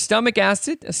produce more stomach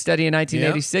acid. A study in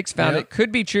 1986 found it could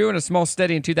be true, and a small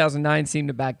study in 2009 seemed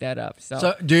to back that up.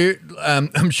 So do you,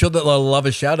 I'm sure that they'll love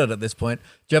a shout out at this point.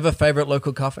 Do you have a favorite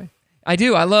local coffee? I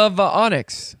do. I love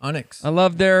Onyx. Onyx. I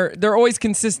love they're always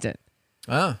consistent.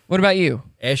 Ah. What about you?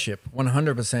 Airship.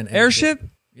 100% Airship?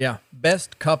 Yeah.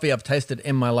 Best coffee I've tasted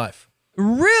in my life.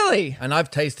 Really? And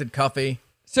I've tasted coffee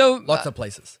lots of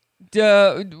places.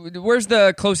 Where's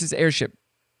the closest Airship?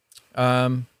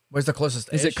 Where's the closest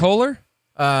Is airship? it Kohler?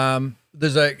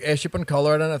 There's an Airship in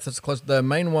Kohler. I don't know if it's close. The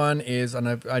main one is, I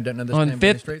don't know this On name.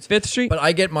 5th Street? But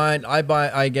I get mine,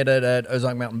 I get it at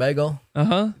Ozark Mountain Bagel.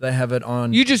 Uh-huh. They have it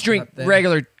on. You just drink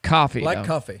regular coffee. Black though.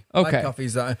 coffee. Okay. Black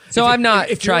coffee's, So I've not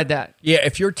tried that. Yeah,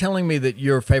 if you're telling me that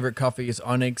your favorite coffee is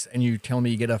Onyx and you tell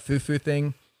me you get a fufu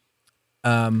thing.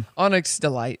 Onyx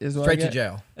Delight is what Straight I to get.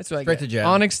 jail. That's what I Straight get. to jail.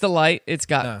 Onyx Delight. It's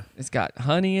got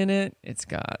honey in it. It's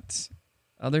got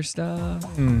other stuff.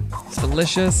 It's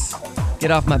delicious. Get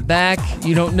off my back.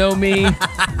 You don't know me.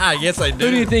 Yes, I do.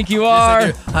 Who do you think you are?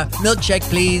 Milkshake,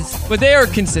 please. But they are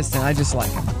consistent. I just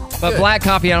like them. But Good. black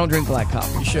coffee, I don't drink black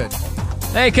coffee. You should.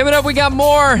 Hey, coming up, we got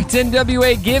more. It's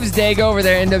NWA Gives Day. Go over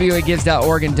there,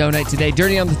 nwagives.org, and donate today.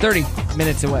 Dirty on the 30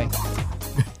 minutes away.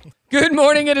 Good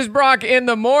morning. It is Brock in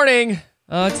the morning.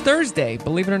 It's Thursday.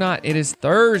 Believe it or not, it is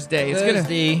Thursday. It's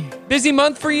Thursday. Busy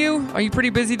month for you? Are you pretty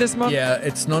busy this month? Yeah,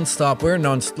 it's nonstop. We're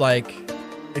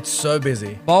it's so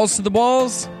busy. Balls to the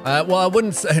walls? Well, I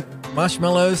wouldn't say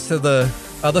marshmallows to the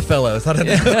other fellows. I don't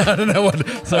know. I don't know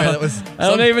what. Sorry, that was. I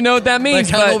don't even know what that means.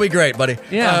 They can't all be great, buddy.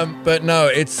 Yeah. But no,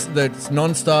 it's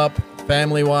nonstop,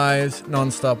 family-wise,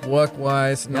 nonstop,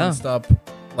 work-wise, nonstop,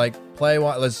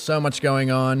 play-wise. There's so much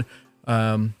going on.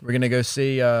 We're gonna go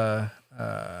see a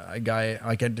guy.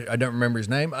 I don't remember his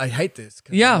name. I hate this.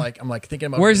 'Cause Yeah. I'm thinking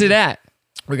about. Where's it at?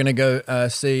 We're gonna go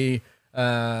see.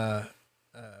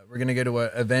 We're gonna go to an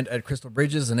event at Crystal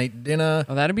Bridges and eat dinner.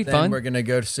 Oh, that'd be Then fun. We're gonna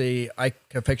go to see. I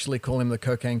affectionately call him the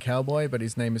Cocaine Cowboy, but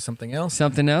his name is something else.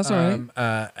 Something else, all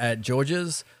right. At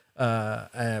George's with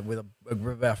a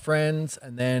group of our friends,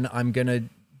 and then I'm gonna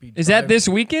be. Is that this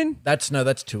weekend? That's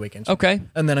 2 weekends. Okay.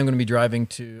 And then I'm gonna be driving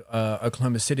to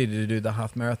Oklahoma City to do the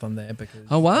half marathon there because.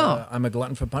 Oh, wow. I'm a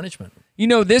glutton for punishment. You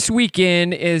know, this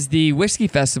weekend is the Whiskey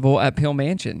Festival at Peel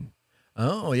Mansion.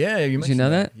 Oh, yeah. Did you know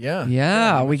that? Yeah.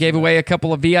 Yeah. We gave away a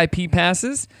couple of VIP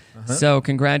passes. So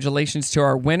congratulations to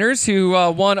our winners who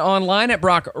won online at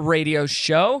Brock Radio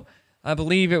Show. I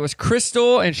believe it was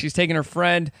Crystal, and she's taking her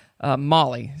friend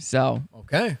Molly. So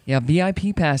okay. Yeah,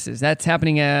 VIP passes. That's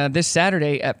happening this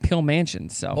Saturday at Peel Mansion.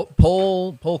 So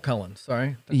Paul Cullen.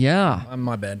 Sorry. Yeah.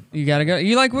 My bad. You got to go.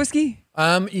 You like whiskey?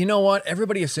 You know what?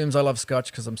 Everybody assumes I love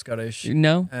Scotch because I'm Scottish.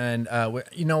 No. And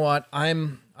you know what?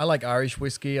 I like Irish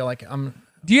whiskey.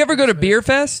 Do you ever go to Beer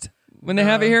Fest when they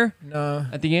have it here? No.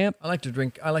 At the Amp? I like to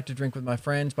drink with my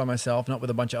friends, by myself, not with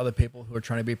a bunch of other people who are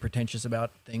trying to be pretentious about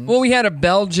things. Well, we had a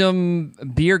Belgium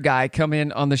beer guy come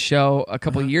in on the show a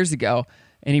couple of years ago,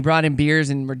 and he brought in beers,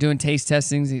 and we're doing taste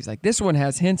testings. He's like, "This one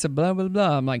has hints of blah blah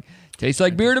blah." I'm like, "Tastes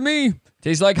like beer to me.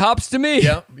 Tastes like hops to me."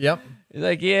 Yep. He's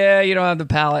like, "Yeah, you don't have the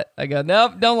palate." I go,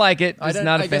 "Nope, don't like it. Just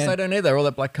not a fan." I guess I don't either. All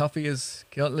that black coffee is,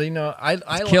 kills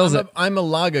it. I'm a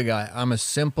lager guy. I'm a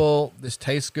simple. This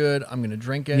tastes good. I'm gonna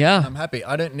drink it. Yeah. I'm happy.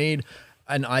 I don't need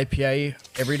an IPA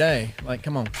every day. Like,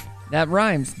 come on. That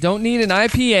rhymes. Don't need an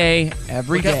IPA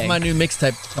every Look day. out for my new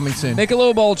mixtape coming soon.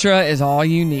 Michelob Ultra is all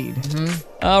you need.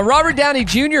 Robert Downey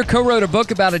Jr. co-wrote a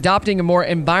book about adopting a more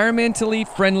environmentally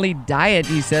friendly diet.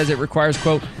 He says it requires,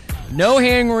 quote, no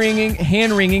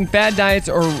hand-wringing, fad diets,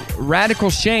 or radical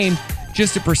shame,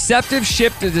 just a perceptive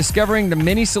shift to discovering the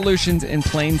many solutions in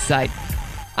plain sight.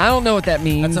 I don't know what that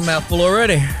means. That's a mouthful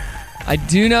already. I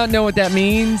do not know what that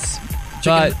means.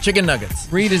 Chicken nuggets.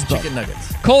 Read his book. Chicken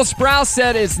nuggets. Cole Sprouse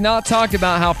said it's not talked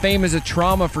about how fame is a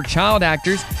trauma for child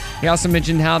actors. He also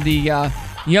mentioned how the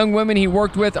young women he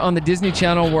worked with on the Disney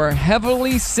Channel were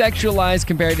heavily sexualized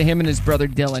compared to him and his brother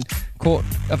Dylan.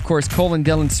 of course, Cole and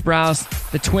Dylan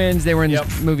Sprouse, the twins. They were in the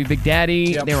movie Big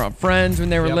Daddy. They were on Friends when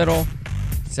they were little.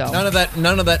 So none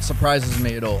of that surprises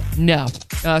me at all. No.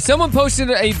 Someone posted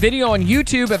a video on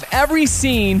YouTube of every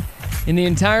scene in the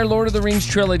entire Lord of the Rings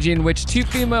trilogy in which two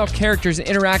female characters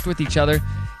interact with each other.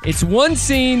 It's one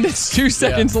scene that's 2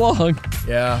 seconds long.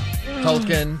 Yeah.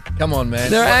 Tolkien, come on, man.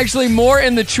 There are actually more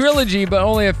in the trilogy, but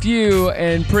only a few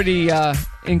and pretty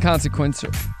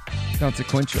inconsequential. So.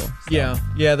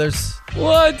 Yeah. There's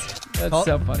what? That's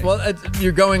so funny. Well,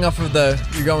 you're going off of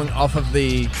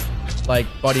the like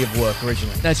body of work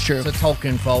originally. That's true. It's a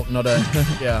Tolkien fault, not a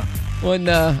When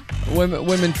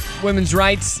women's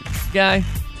rights guy.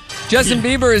 Justin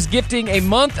Bieber is gifting a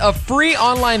month of free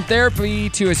online therapy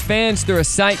to his fans through a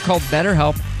site called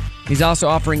BetterHelp. He's also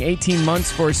offering 18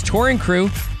 months for his touring crew.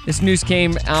 This news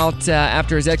came out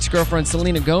after his ex-girlfriend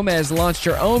Selena Gomez launched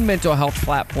her own mental health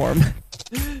platform.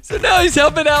 So now he's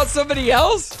helping out somebody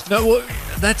else? No, well,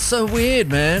 that's so weird,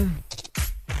 man.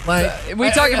 Like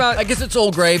I guess it's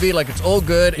all gravy. Like it's all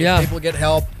good if people get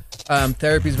help.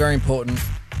 Therapy is very important.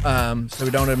 So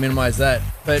we don't want to minimize that.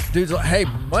 But dude's like, hey,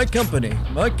 my company.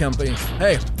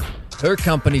 Hey, her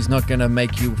company's not going to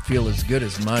make you feel as good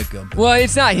as my company. Well,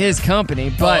 it's not his company,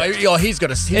 but he's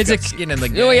got skin in the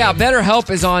game. Oh yeah,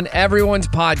 BetterHelp is on everyone's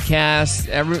podcast.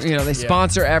 They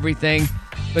sponsor everything.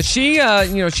 But she,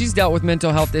 she's dealt with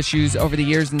mental health issues over the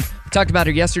years, and we talked about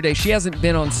her yesterday. She hasn't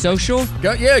been on social.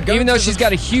 Even though she's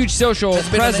got a huge social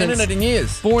presence. Been on the internet in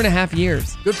years. 4.5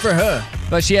 years. Good for her.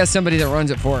 But she has somebody that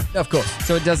runs it for her. Of course.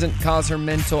 So it doesn't cause her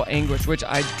mental anguish, which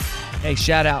hey,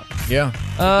 shout out. Yeah.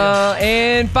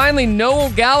 And finally, Noel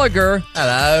Gallagher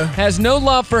has no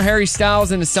love for Harry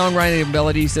Styles and his songwriting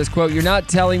ability. He says, quote, "You're not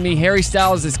telling me Harry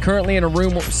Styles is currently in a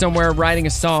room somewhere writing a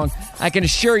song. I can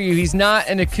assure you he's not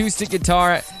an acoustic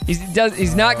guitar.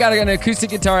 He's not got an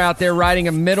acoustic guitar out there writing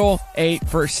a middle 8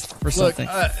 for something."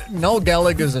 Noel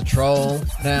Gallagher's a troll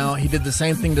now. He did the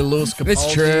same thing to Lewis Capaldi.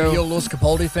 It's true. You're a Lewis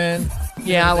Capaldi fan?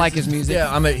 Yeah, I like his music.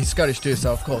 Yeah, he's Scottish too,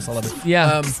 so of course I love it.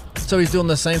 Yeah. So he's doing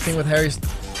the same thing with Harry.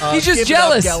 He's just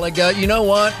jealous. Gallagher. You know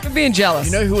what? You're being jealous.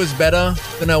 You know who was better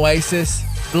than Oasis?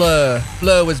 Blur.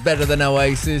 Blur was better than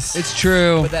Oasis. It's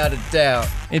true. Without a doubt.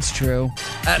 It's true.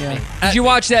 Me. Did you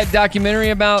watch that documentary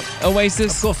about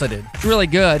Oasis? Of course I did. It's really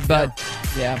good, but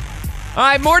yeah. All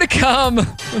right, more to come.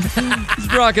 It's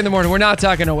Brock in the morning. We're not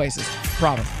talking Oasis.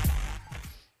 Promise.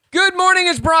 Good morning.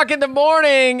 It's Brock in the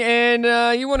morning, and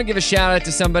you want to give a shout out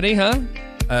to somebody, huh?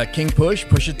 King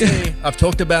Pusha T. I've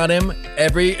talked about him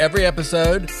every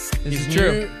episode. His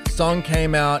new song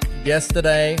came out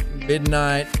yesterday,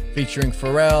 midnight, featuring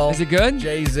Pharrell. Is it good?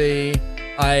 Jay-Z.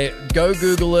 I go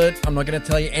Google it. I'm not going to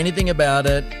tell you anything about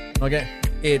it.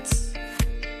 It's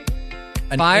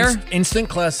an fire, instant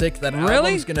classic. That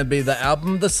album's going to be the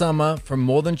album of the summer from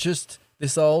more than just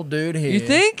this old dude here. You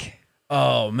think?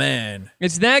 Oh man,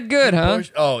 it's that good, huh?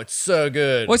 Oh, it's so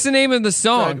good. What's the name of the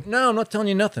song? No, I'm not telling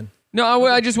you nothing. No,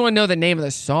 I just want to know the name of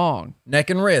the song. Neck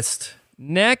and Wrist.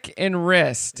 Neck and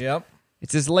Wrist. Yep.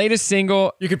 It's his latest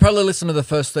single. You could probably listen to the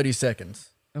first 30 seconds.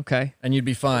 Okay. And you'd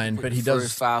be fine, but he does.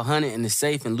 First 500 in the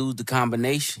safe and lose the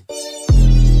combination.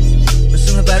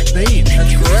 Listen to that beat.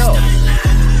 That's Pharrell.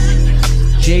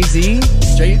 Jay-Z?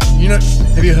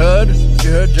 Have you heard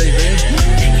Jay-Z?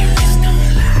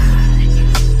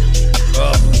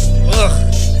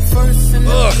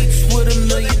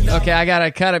 Okay, I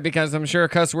gotta cut it because I'm sure a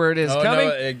cuss word is coming.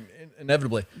 No,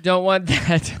 inevitably. Don't want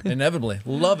that. Inevitably.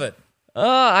 Love it.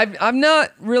 I'm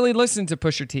not really listening to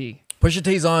Pusha T. Pusha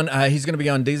T's on. He's going to be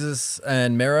on Deezus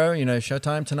and Mero,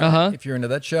 Showtime tonight. If you're into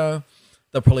that show,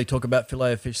 they'll probably talk about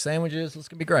Filet-O-Fish sandwiches. It's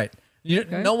going to be great.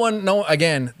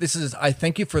 Again, I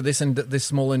thank you for this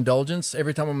small indulgence.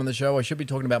 Every time I'm on the show, I should be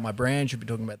talking about my brand, should be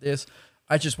talking about this.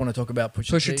 I just want to talk about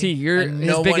Pusha T. You're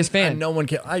his biggest fan. And no one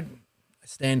can. I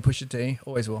stand Pusha T.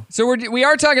 Always will. So we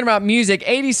are talking about music.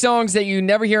 80 songs that you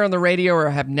never hear on the radio or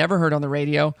have never heard on the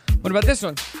radio. What about this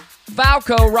one?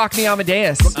 Falco, Rock Me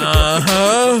Amadeus.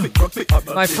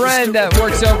 My friend that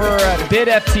works over at Bid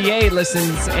FTA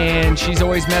listens, and she's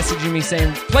always messaging me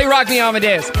saying, "Play Rock Me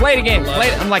Amadeus. Play it again. Play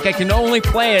it." I'm like, I can only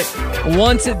play it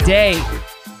once a day.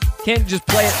 Can't just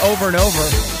play it over and over.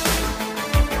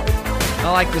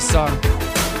 I like this song.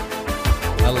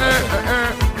 I love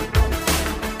it.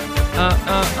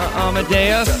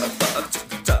 Amadeus.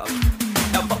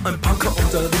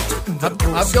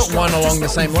 I've got one along the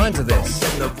same lines of this.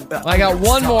 I got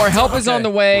one more. Help is on the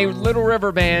way. Little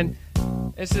River Band.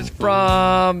 This is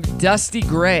from Dusty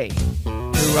Gray,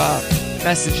 who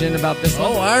messaged in about this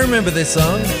one. Oh, I remember this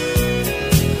song.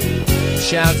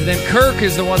 Shout out to them. Kirk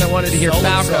is the one that wanted to hear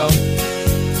Falco.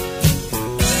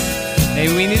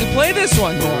 Maybe we need to play this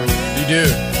one more. You do.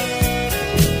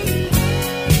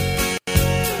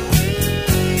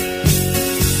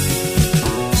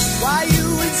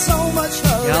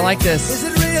 Yeah, I like this. Is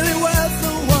it really worth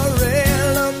the worry?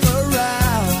 Look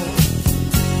around,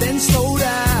 then slow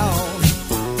down.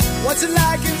 What's it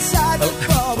like inside the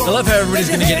bubble? I love how everybody's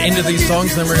going to get into these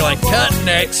songs and we're like, cut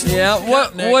next. Yeah,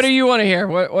 what do you want to hear?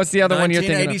 What's the other one you're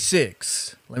thinking of?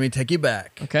 1986. Let me take you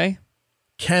back. Okay.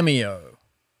 Cameo.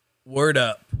 Word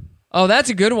Up. Oh, that's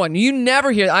a good one. You never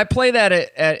hear. I play that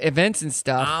at events and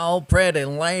stuff. All pretty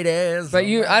ladies. But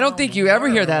I don't think you ever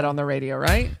hear that on the radio,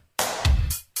 right?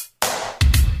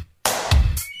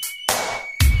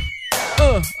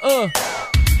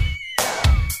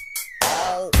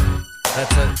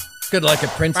 That's it. It's good, like a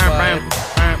Prince vibe.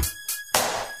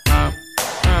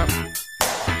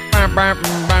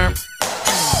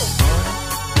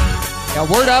 Yeah,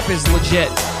 Word Up is legit.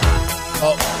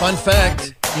 Oh, fun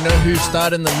fact. You know who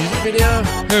starred in the music video?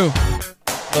 Who?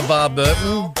 LeVar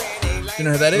Burton. You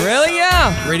know who that is? Really?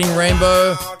 Yeah. Reading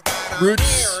Rainbow,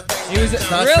 Roots. He was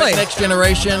Star really Trek Next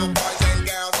Generation.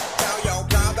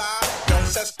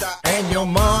 And your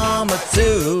mama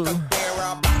too.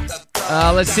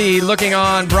 Let's see. Looking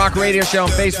on Brock Radio Show on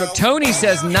Facebook, Tony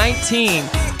says 19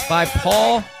 by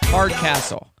Paul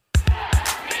Hardcastle.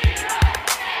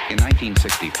 In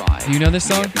 1965, do you know this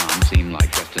song? Vietnam seemed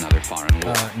like just another foreign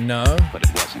war. No. But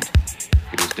it wasn't.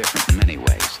 It was different in many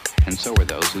ways, and so were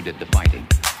those who did the fighting.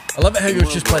 I love it how you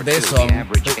just played their song.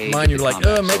 But mine, you're like,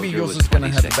 oh, maybe yours is going to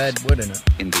have a bad word in it.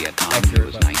 In Vietnam, he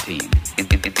was 19. In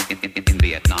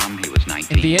Vietnam, he was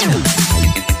 19. In Vietnam?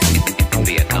 In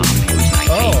Vietnam, he was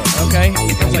 19. Oh, okay.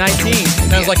 19.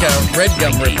 Sounds like a Red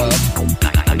Gum ripoff.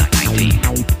 19.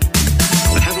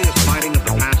 The heaviest fighting of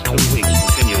the past 2 weeks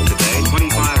continued today,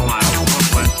 25 miles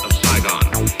northwest of Saigon.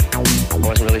 I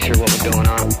wasn't really sure what was going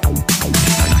on.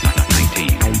 19.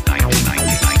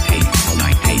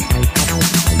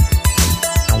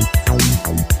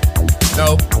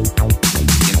 No. In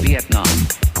Vietnam,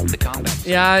 the combat.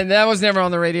 Yeah, that was never on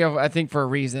the radio, I think, for a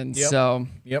reason. Yep. So,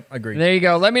 yep, agreed. There you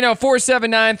go. Let me know.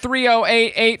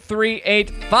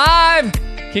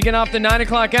 479-308-8385. Kicking off the 9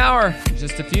 o'clock hour.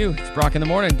 Just a few. It's Brock in the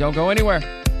morning. Don't go anywhere.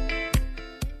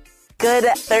 Good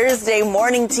Thursday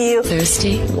morning to you.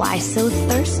 Thirsty? Why so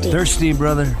thirsty? Thirsty,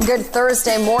 brother. Good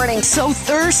Thursday morning. So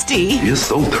thirsty. You're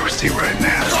so thirsty right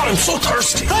now. God, I'm so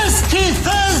thirsty. Thirsty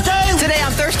Thursday. Today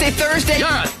on Thirsty Thursday. You're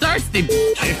a thirsty.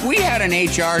 If we had an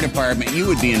HR department, you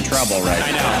would be in trouble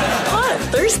right now. What?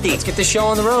 Thirsty. Let's get this show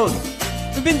on the road.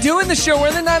 We've been doing the show. We're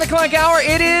in the 9 o'clock hour.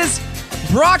 It is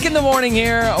Brock in the morning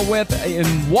here with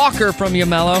Walker from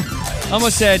Yamello.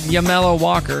 Almost said Yamello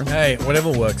Walker. Hey,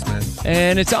 whatever works, man.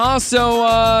 And it's also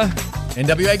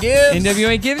NWA Gives.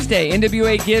 NWA Gives Day.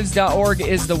 NWAGives.org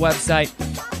is the website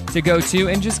to go to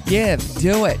and just give.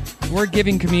 Do it. We're a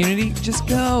giving community. Just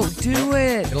go. Do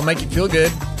it. It'll make you feel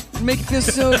good. It'll make you feel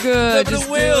so good. But just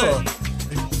it will. do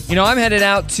it. You know, I'm headed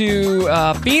out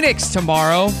to Phoenix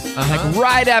tomorrow, like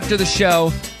right after the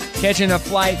show, catching a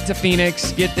flight to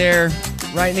Phoenix, get there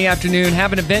right in the afternoon,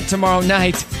 have an event tomorrow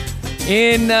night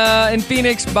in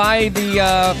Phoenix by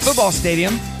the football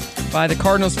stadium, by the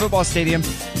Cardinals football stadium,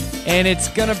 and it's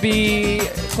gonna be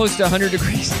close to 100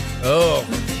 degrees. Oh.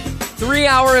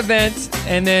 3-hour event,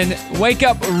 and then wake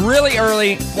up really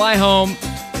early, fly home,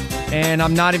 and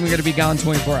I'm not even gonna be gone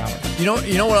 24 hours. You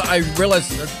know what I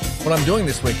realized what I'm doing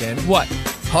this weekend? What?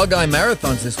 Hog Eye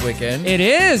Marathon's this weekend. It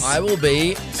is. I will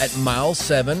be at mile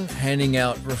 7 handing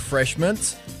out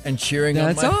refreshments and cheering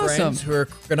on my friends who are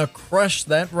going to crush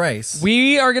that race.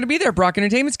 We are going to be there. Brock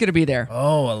Entertainment's going to be there.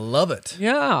 Oh, I love it.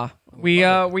 Yeah.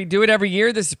 We do it every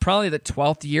year. This is probably the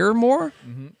 12th year or more.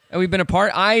 Mm-hmm. And we've been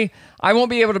apart. I won't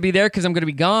be able to be there because I'm going to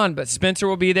be gone, but Spencer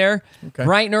will be there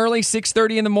bright and early,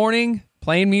 6:30 in the morning,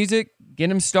 playing music, getting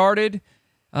them started.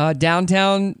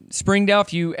 Downtown Springdale.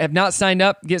 If you have not signed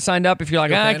up, get signed up. If you're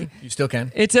like, you still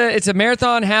can. It's a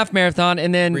marathon, half marathon,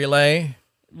 and then relay.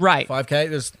 Right.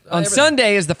 5K. On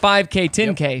Sunday is the 5K,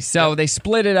 10K. So they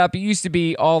split it up. It used to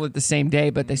be all at the same day,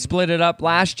 but they split it up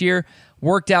last year.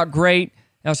 Worked out great.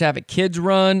 They also have a kids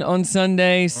run on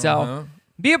Sunday. So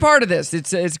be a part of this.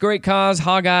 It's a great cause,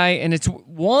 Hog Eye, and it's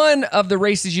one of the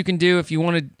races you can do if you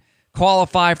want to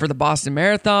qualify for the Boston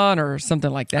Marathon or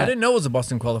something like that. I didn't know it was a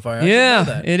Boston qualifier.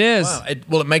 Yeah, it is. Wow.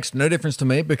 It makes no difference to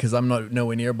me because I'm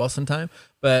nowhere near Boston time.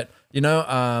 But,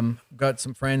 got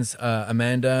some friends,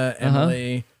 Amanda,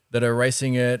 Emily, that are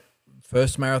racing it.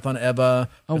 First marathon ever.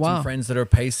 Oh, got some friends that are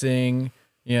pacing.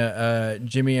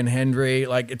 Jimmy and Henry.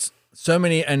 Like, it's so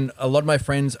many. And a lot of my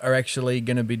friends are actually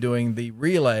going to be doing the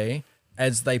relay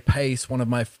as they pace one of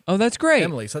my that's great.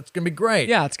 families. So it's going to be great.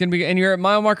 Yeah, it's going to be, and you're at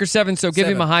mile marker 7, so give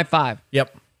him a high five.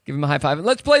 Yep. Give him a high five.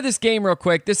 Let's play this game real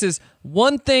quick. This is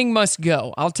One Thing Must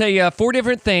Go. I'll tell you 4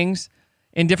 different things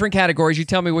in different categories. You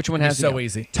tell me which one has to go. So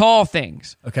easy. Tall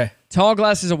things. Okay. Tall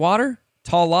glasses of water,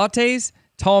 tall lattes,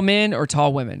 tall men, or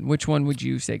tall women? Which one would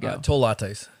you say go? Tall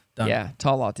lattes. Done. Yeah,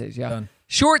 tall lattes. Yeah. Done.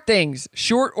 Short things,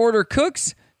 short order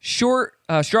cooks, short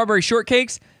strawberry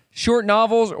shortcakes, short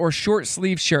novels, or short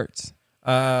sleeve shirts.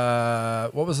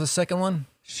 What was the second one?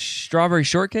 Strawberry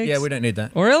shortcakes? Yeah, we don't need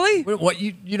that. Oh, really? What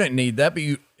you don't need that, but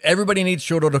everybody needs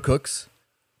short order cooks.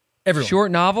 Everyone.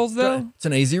 Short novels, though? It's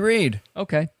an easy read.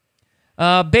 Okay.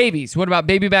 Babies. What about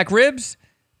baby back ribs,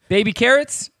 baby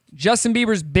carrots, Justin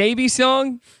Bieber's baby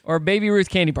song, or Baby Ruth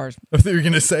candy bars? I thought you were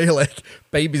going to say like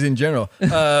babies in general.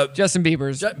 Justin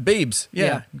Bieber's. Biebs.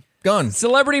 Yeah. Gone.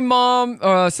 Celebrity moms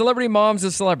of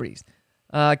celebrities.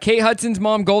 Kate Hudson's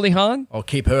mom, Goldie Hawn. I'll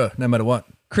keep her no matter what.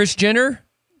 Kris Jenner,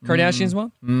 Kardashian's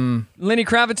mom. Lenny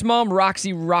Kravitz's mom,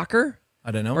 Roxy Rocker.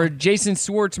 I don't know. Or Jason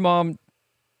Schwartz's mom,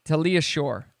 Talia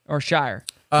Shore, or Shire,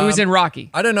 who was in Rocky.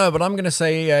 I don't know, but I'm going to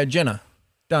say Jenner.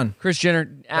 Done. Kris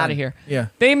Jenner, out of here. Yeah.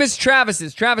 Famous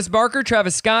Travises. Travis Barker,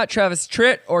 Travis Scott, Travis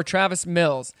Tritt, or Travis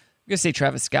Mills. I'm going to say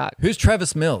Travis Scott. Who's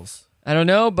Travis Mills? I don't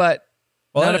know, but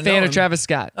not a fan of Travis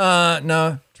Scott.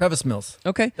 No. Travis Mills.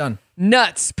 Okay. Done.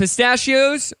 Nuts.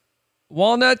 Pistachios,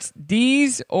 walnuts,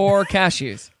 D's, or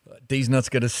cashews? D's nuts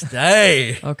got to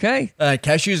stay. Okay.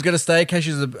 Cashews got to stay. Cashews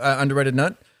is an underrated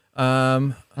nut.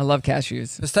 I love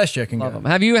cashews. Pistachio can Love go. them.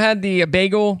 Have you had the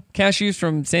bagel cashews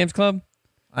from Sam's Club?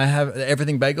 I have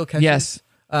everything bagel cashews. Yes.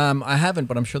 I haven't,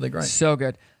 but I'm sure they're great. So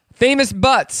good. Famous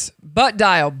butts. Butt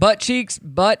dial, butt cheeks,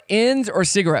 butt ends, or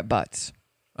cigarette butts?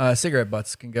 Cigarette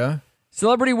butts can go.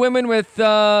 Celebrity women with,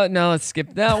 no, let's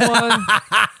skip that one.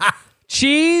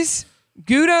 Cheese,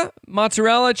 Gouda,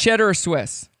 mozzarella, cheddar, or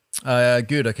Swiss?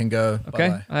 Gouda can go. Okay,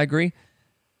 Bye-bye. I agree.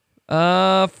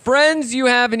 Friends you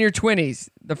have in your 20s.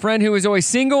 The friend who is always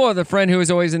single or the friend who is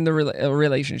always in the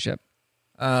relationship?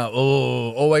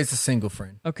 Always a single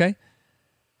friend. Okay.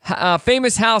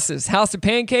 Famous houses. House of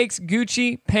Pancakes,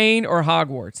 Gucci, Payne, or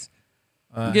Hogwarts?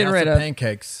 Getting House rid of of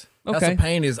Pancakes. House Okay. of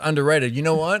Pain is underrated. You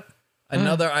know what?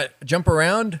 Another Jump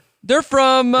Around. They're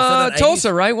from that an Tulsa,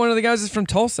 80s? right? One of the guys is from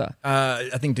Tulsa. I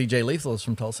think DJ Lethal is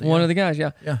from Tulsa. One of the guys,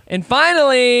 yeah. And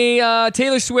finally,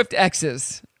 Taylor Swift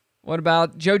exes. What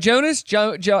about Joe Jonas,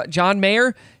 John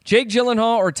Mayer, Jake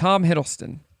Gyllenhaal, or Tom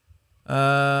Hiddleston?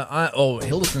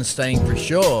 Hiddleston's staying for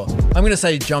sure. I'm going to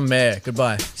say John Mayer.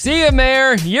 Goodbye. See ya,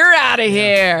 Mayer. You're out of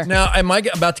here. Now, am I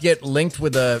about to get linked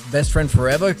with a best friend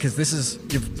forever? Because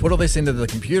you've put all this into the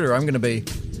computer. I'm going to be,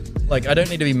 like, I don't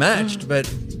need to be matched, but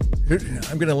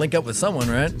I'm going to link up with someone,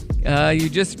 right? You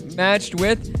just matched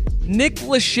with Nick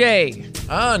Lachey.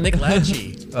 Ah, Nick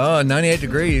Lachey. 98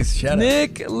 Degrees. Shout out.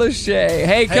 Nick Lachey.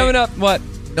 Hey, coming up, what?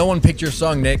 No one picked your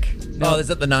song, Nick. No. Oh, is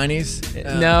that the 90s?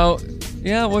 No.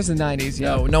 Yeah, it was the 90s,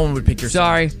 yeah. No one would pick your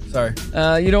Sorry. song.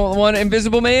 Sorry. You don't want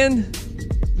Invisible Man?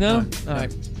 No? All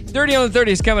right. 30 on the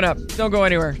 30 is coming up. Don't go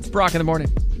anywhere. It's Brock in the Morning.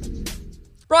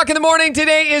 Brock in the Morning.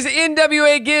 Today is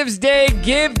NWA Gives Day.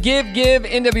 Give.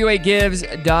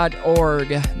 NWAgives.org.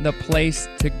 The place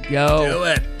to go. Do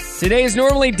it. Today is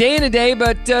normally Dana Day,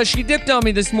 but she dipped on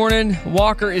me this morning.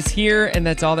 Walker is here, and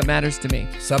that's all that matters to me.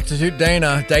 Substitute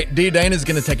Dana. Dana's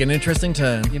going to take an interesting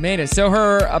turn. You made it. So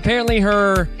apparently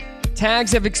her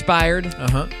tags have expired.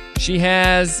 Uh-huh. She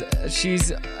has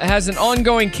an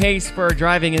ongoing case for a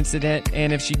driving incident,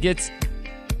 and if she gets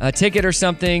a ticket or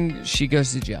something, she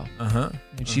goes to jail. Uh-huh.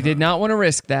 And she did not want to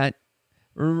risk that.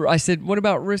 I said, what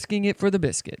about risking it for the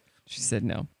biscuit? She said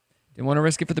no. Didn't want to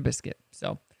risk it for the biscuit.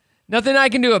 So nothing I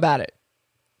can do about it.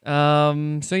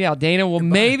 So yeah, Dana will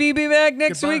maybe be back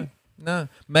next week. No,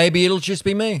 maybe it'll just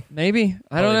be me. Maybe.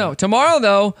 I don't know. Tomorrow,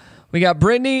 though, we got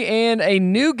Brittany and a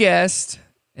new guest,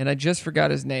 and I just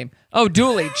forgot his name. Oh,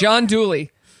 Dooley. John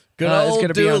Dooley. Good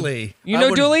old Dooley. You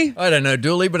know Dooley? I don't know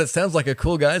Dooley, but it sounds like a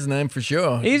cool guy's name for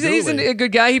sure. He's a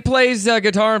good guy. He plays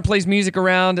guitar and plays music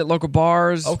around at local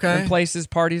bars, Okay. and places,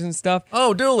 parties, and stuff.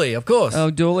 Oh, Dooley, of course.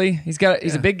 Oh, Dooley. He's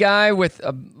a big guy with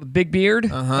a big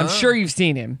beard. Uh-huh. I'm sure you've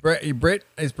seen him. Britt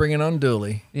is bringing on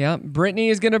Dooley. Yeah. Brittany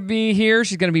is going to be here.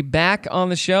 She's going to be back on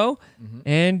the show.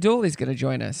 And Dooley's going to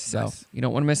join us. So you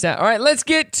don't want to miss that. All right, let's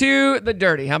get to the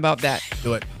dirty. How about that?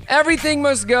 Do it. Everything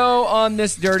must go on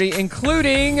this dirty,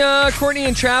 including Kourtney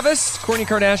and Travis. Kourtney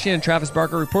Kardashian and Travis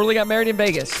Barker reportedly got married in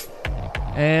Vegas.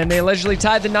 And they allegedly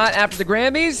tied the knot after the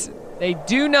Grammys. They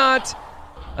do not...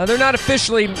 they're not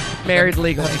officially married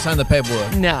legally. Have you signed the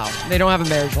paperwork? No, they don't have a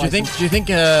marriage license. Do you think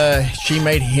she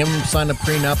made him sign a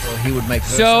prenup, or he would make her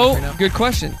sign a prenup? Good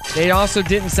question. They also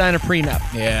didn't sign a prenup.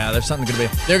 Yeah, there's something going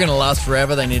to be. They're going to last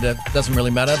forever. They need to. Doesn't really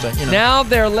matter, but you know. Now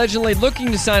they're allegedly looking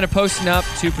to sign a post-nup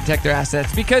to protect their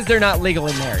assets because they're not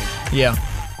legally married. Yeah.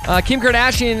 Kim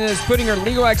Kardashian is putting her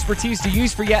legal expertise to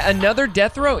use for yet another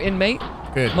death row inmate.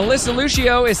 Good. Melissa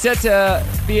Lucio is set to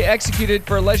be executed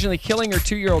for allegedly killing her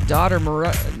 2-year-old daughter,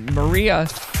 Mariah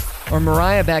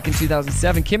back in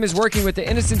 2007. Kim is working with the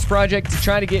Innocence Project to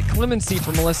try to get clemency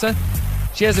for Melissa.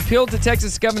 She has appealed to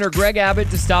Texas Governor Greg Abbott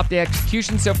to stop the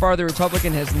execution. So far, the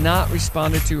Republican has not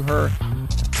responded to her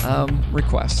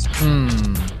request.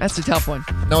 That's a tough one.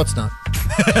 No, it's not.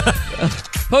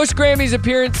 Post-Grammys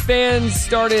appearance, fans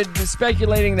started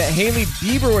speculating that Hailey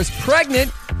Bieber was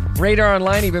pregnant. Radar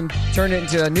Online even turned it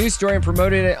into a news story and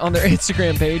promoted it on their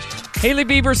Instagram page. Hailey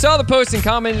Bieber saw the post and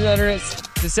commented under it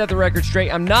to set the record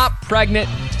straight. I'm not pregnant.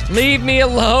 Leave me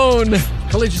alone.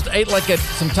 Probably just ate like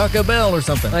some Taco Bell or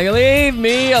something. Like, leave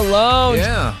me alone.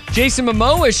 Yeah. Jason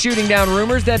Momoa is shooting down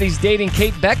rumors that he's dating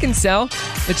Kate Beckinsale.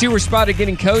 The two were spotted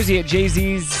getting cozy at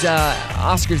Jay-Z's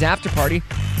Oscars after party.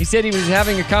 He said he was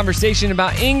having a conversation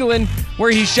about England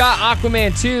where he shot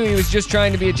Aquaman 2. He was just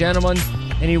trying to be a gentleman,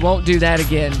 and he won't do that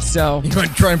again. So you want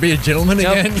to try and be a gentleman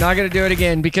again? Not going to do it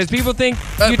again because people think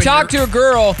you talk to a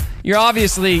girl, you're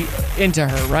obviously into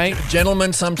her, right?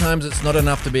 Gentlemen, sometimes it's not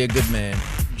enough to be a good man.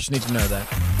 You just need to know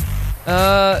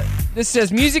that. This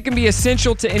says music can be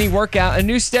essential to any workout. A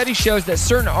new study shows that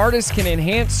certain artists can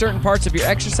enhance certain parts of your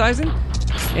exercising.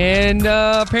 And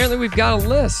apparently we've got a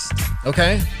list.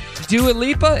 Okay. Dua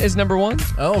Lipa is number 1.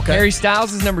 Oh, okay. Harry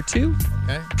Styles is number 2.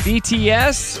 Okay.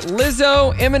 BTS,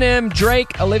 Lizzo, Eminem,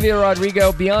 Drake, Olivia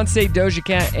Rodrigo, Beyonce, Doja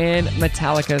Cat, and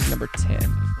Metallica is number 10.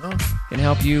 Oh. Can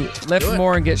help you lift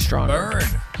more and get stronger. Burn.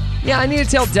 Yeah, I need to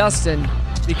tell Dustin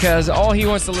because all he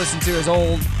wants to listen to is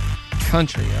old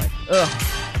country. Like, ugh.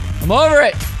 I'm over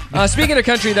it. Speaking of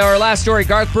country, though, our last story,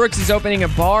 Garth Brooks is opening a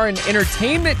bar and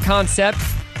entertainment concept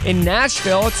in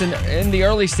Nashville. It's in the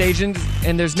early stages,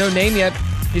 and there's no name yet.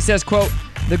 He says, quote,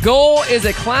 the goal is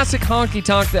a classic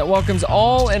honky-tonk that welcomes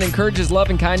all and encourages love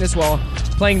and kindness while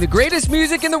playing the greatest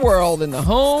music in the world in the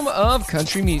home of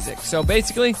country music. So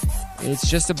basically, it's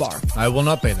just a bar. I will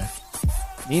not be there.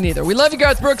 Me neither. We love you,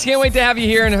 Garth Brooks. Can't wait to have you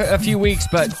here in a few weeks,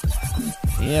 but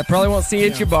yeah, probably won't see you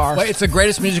at your bar. Wait, it's the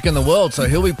greatest music in the world, so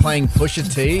he'll be playing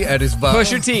Pusha T at his bar.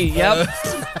 Pusha T, yep.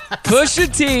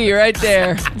 Pusha T right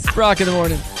there. It's Brock in the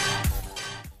morning.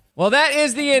 Well, that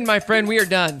is the end, my friend. We are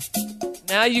done.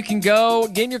 Now you can go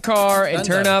get in your car and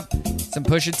turn up some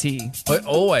Pusha T. But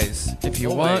always. If you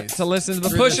want to listen to the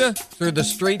Pusha. Through the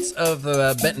streets of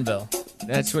Bentonville.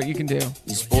 That's what you can do.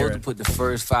 You're supposed to put the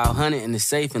first 500 in the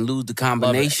safe and lose the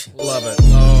combination. Love it.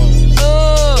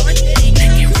 Oh.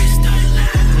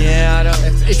 Yeah, I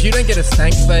don't. If you don't get a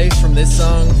stank face from this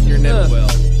song, you're never will.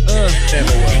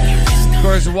 Never will. Of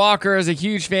course, Walker is a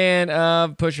huge fan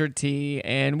of Pusha T,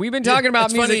 and we've been talking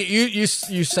about music. Funny, you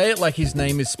say it like his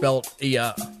name is spelled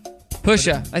E-R.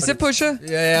 Pusha. I said Pusha?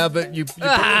 Yeah, but you put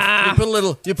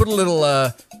a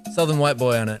little Southern white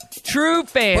boy on it. True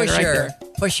fan right there.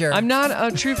 Pusher. I'm not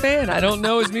a true fan. I don't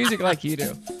know his music like you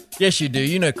do. Yes, you do.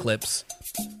 You know clips.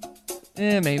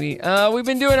 Yeah, maybe. We've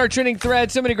been doing our trending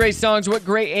thread. So many great songs. What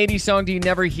great 80s song do you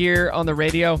never hear on the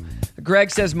radio?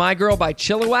 Greg says My Girl by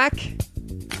Chilliwack.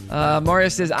 Mario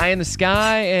says Eye in the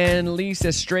Sky. And Lee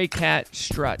says Stray Cat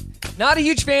Strut. Not a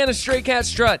huge fan of Stray Cat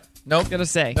Strut. Nope. Gonna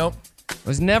say. Nope.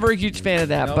 Was never a huge fan of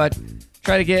that, Nope. but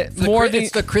try to get more.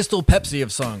 It's the Crystal Pepsi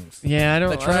of songs. Yeah, I don't.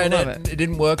 They tried love it. It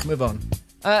didn't work. Move on.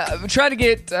 Try to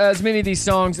get as many of these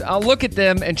songs. I'll look at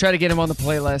them and try to get them on the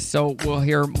playlist, so we'll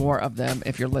hear more of them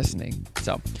if you're listening.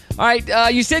 So, all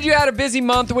right. You said you had a busy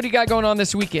month. What do you got going on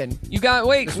this weekend? We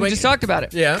just talked about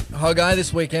it. Yeah, Hog Eye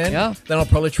this weekend. Yeah. Then I'll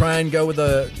probably try and go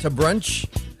to brunch,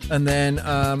 and then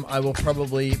I will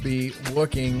probably be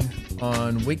working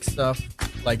on week stuff,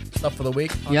 like stuff for the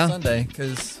week on Sunday,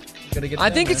 because. I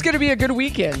think it's going to be a good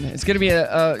weekend. It's going to be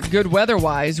a good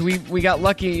weather-wise. We got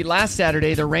lucky last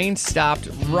Saturday. The rain stopped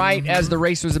right as the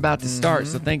race was about to start,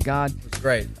 so thank God. It's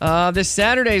great. This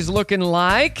Saturday's looking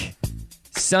like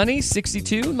sunny,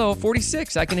 62, low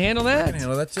 46. I can handle that. I can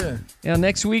handle that too. Yeah,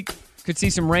 next week could see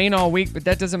some rain all week, but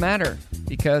that doesn't matter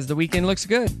because the weekend looks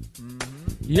good.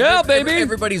 Yeah, baby.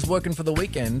 Everybody's working for the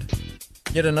weekend.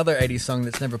 Yet another 80s song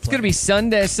that's never played. It's going to be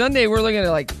Sunday. Sunday, we're looking at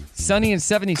like sunny and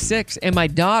 76, and my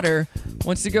daughter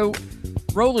wants to go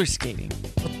roller skating.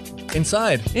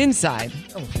 Inside.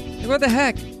 Oh. What the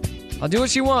heck? I'll do what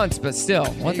she wants, but still,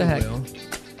 what the heck? Will.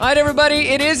 All right, everybody,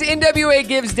 it is NWA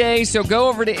Gives Day, so go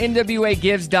over to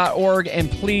nwagives.org and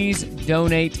please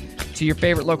donate to your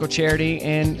favorite local charity.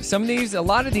 And a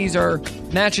lot of these are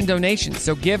matching donations,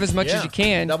 so give as much as you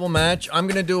can. Double match. I'm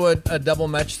going to do a double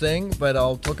match thing, but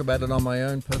I'll talk about it on my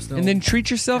own personal. And then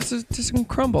treat yourself to some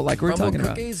crumble like we were talking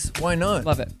cookies? Why not?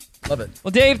 Love it. Love it.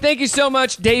 Well, Dave, thank you so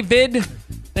much. David,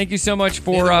 Thank you so much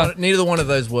for... Neither one of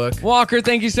those work. Walker,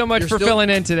 thank you so much for filling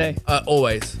in today.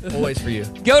 Always for you.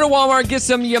 Go to Walmart, get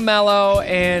some Yamello,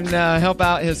 and help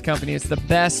out his company. It's the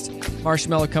best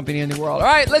marshmallow company in the world. All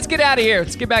right, let's get out of here.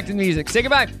 Let's get back to the music. Say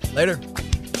goodbye. Later.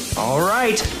 All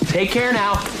right. Take care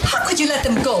now. How could you let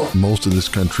them go? Most of this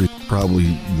country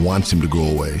probably wants him to go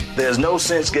away. There's no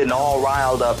sense getting all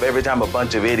riled up every time a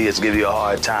bunch of idiots give you a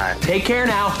hard time. Take care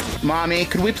now. Mommy,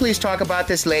 could we please talk about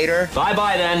this later?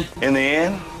 Bye-bye then. In the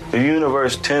end, the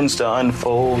universe tends to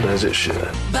unfold as it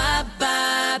should.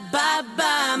 Bye-bye,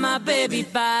 bye-bye, my baby,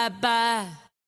 bye-bye.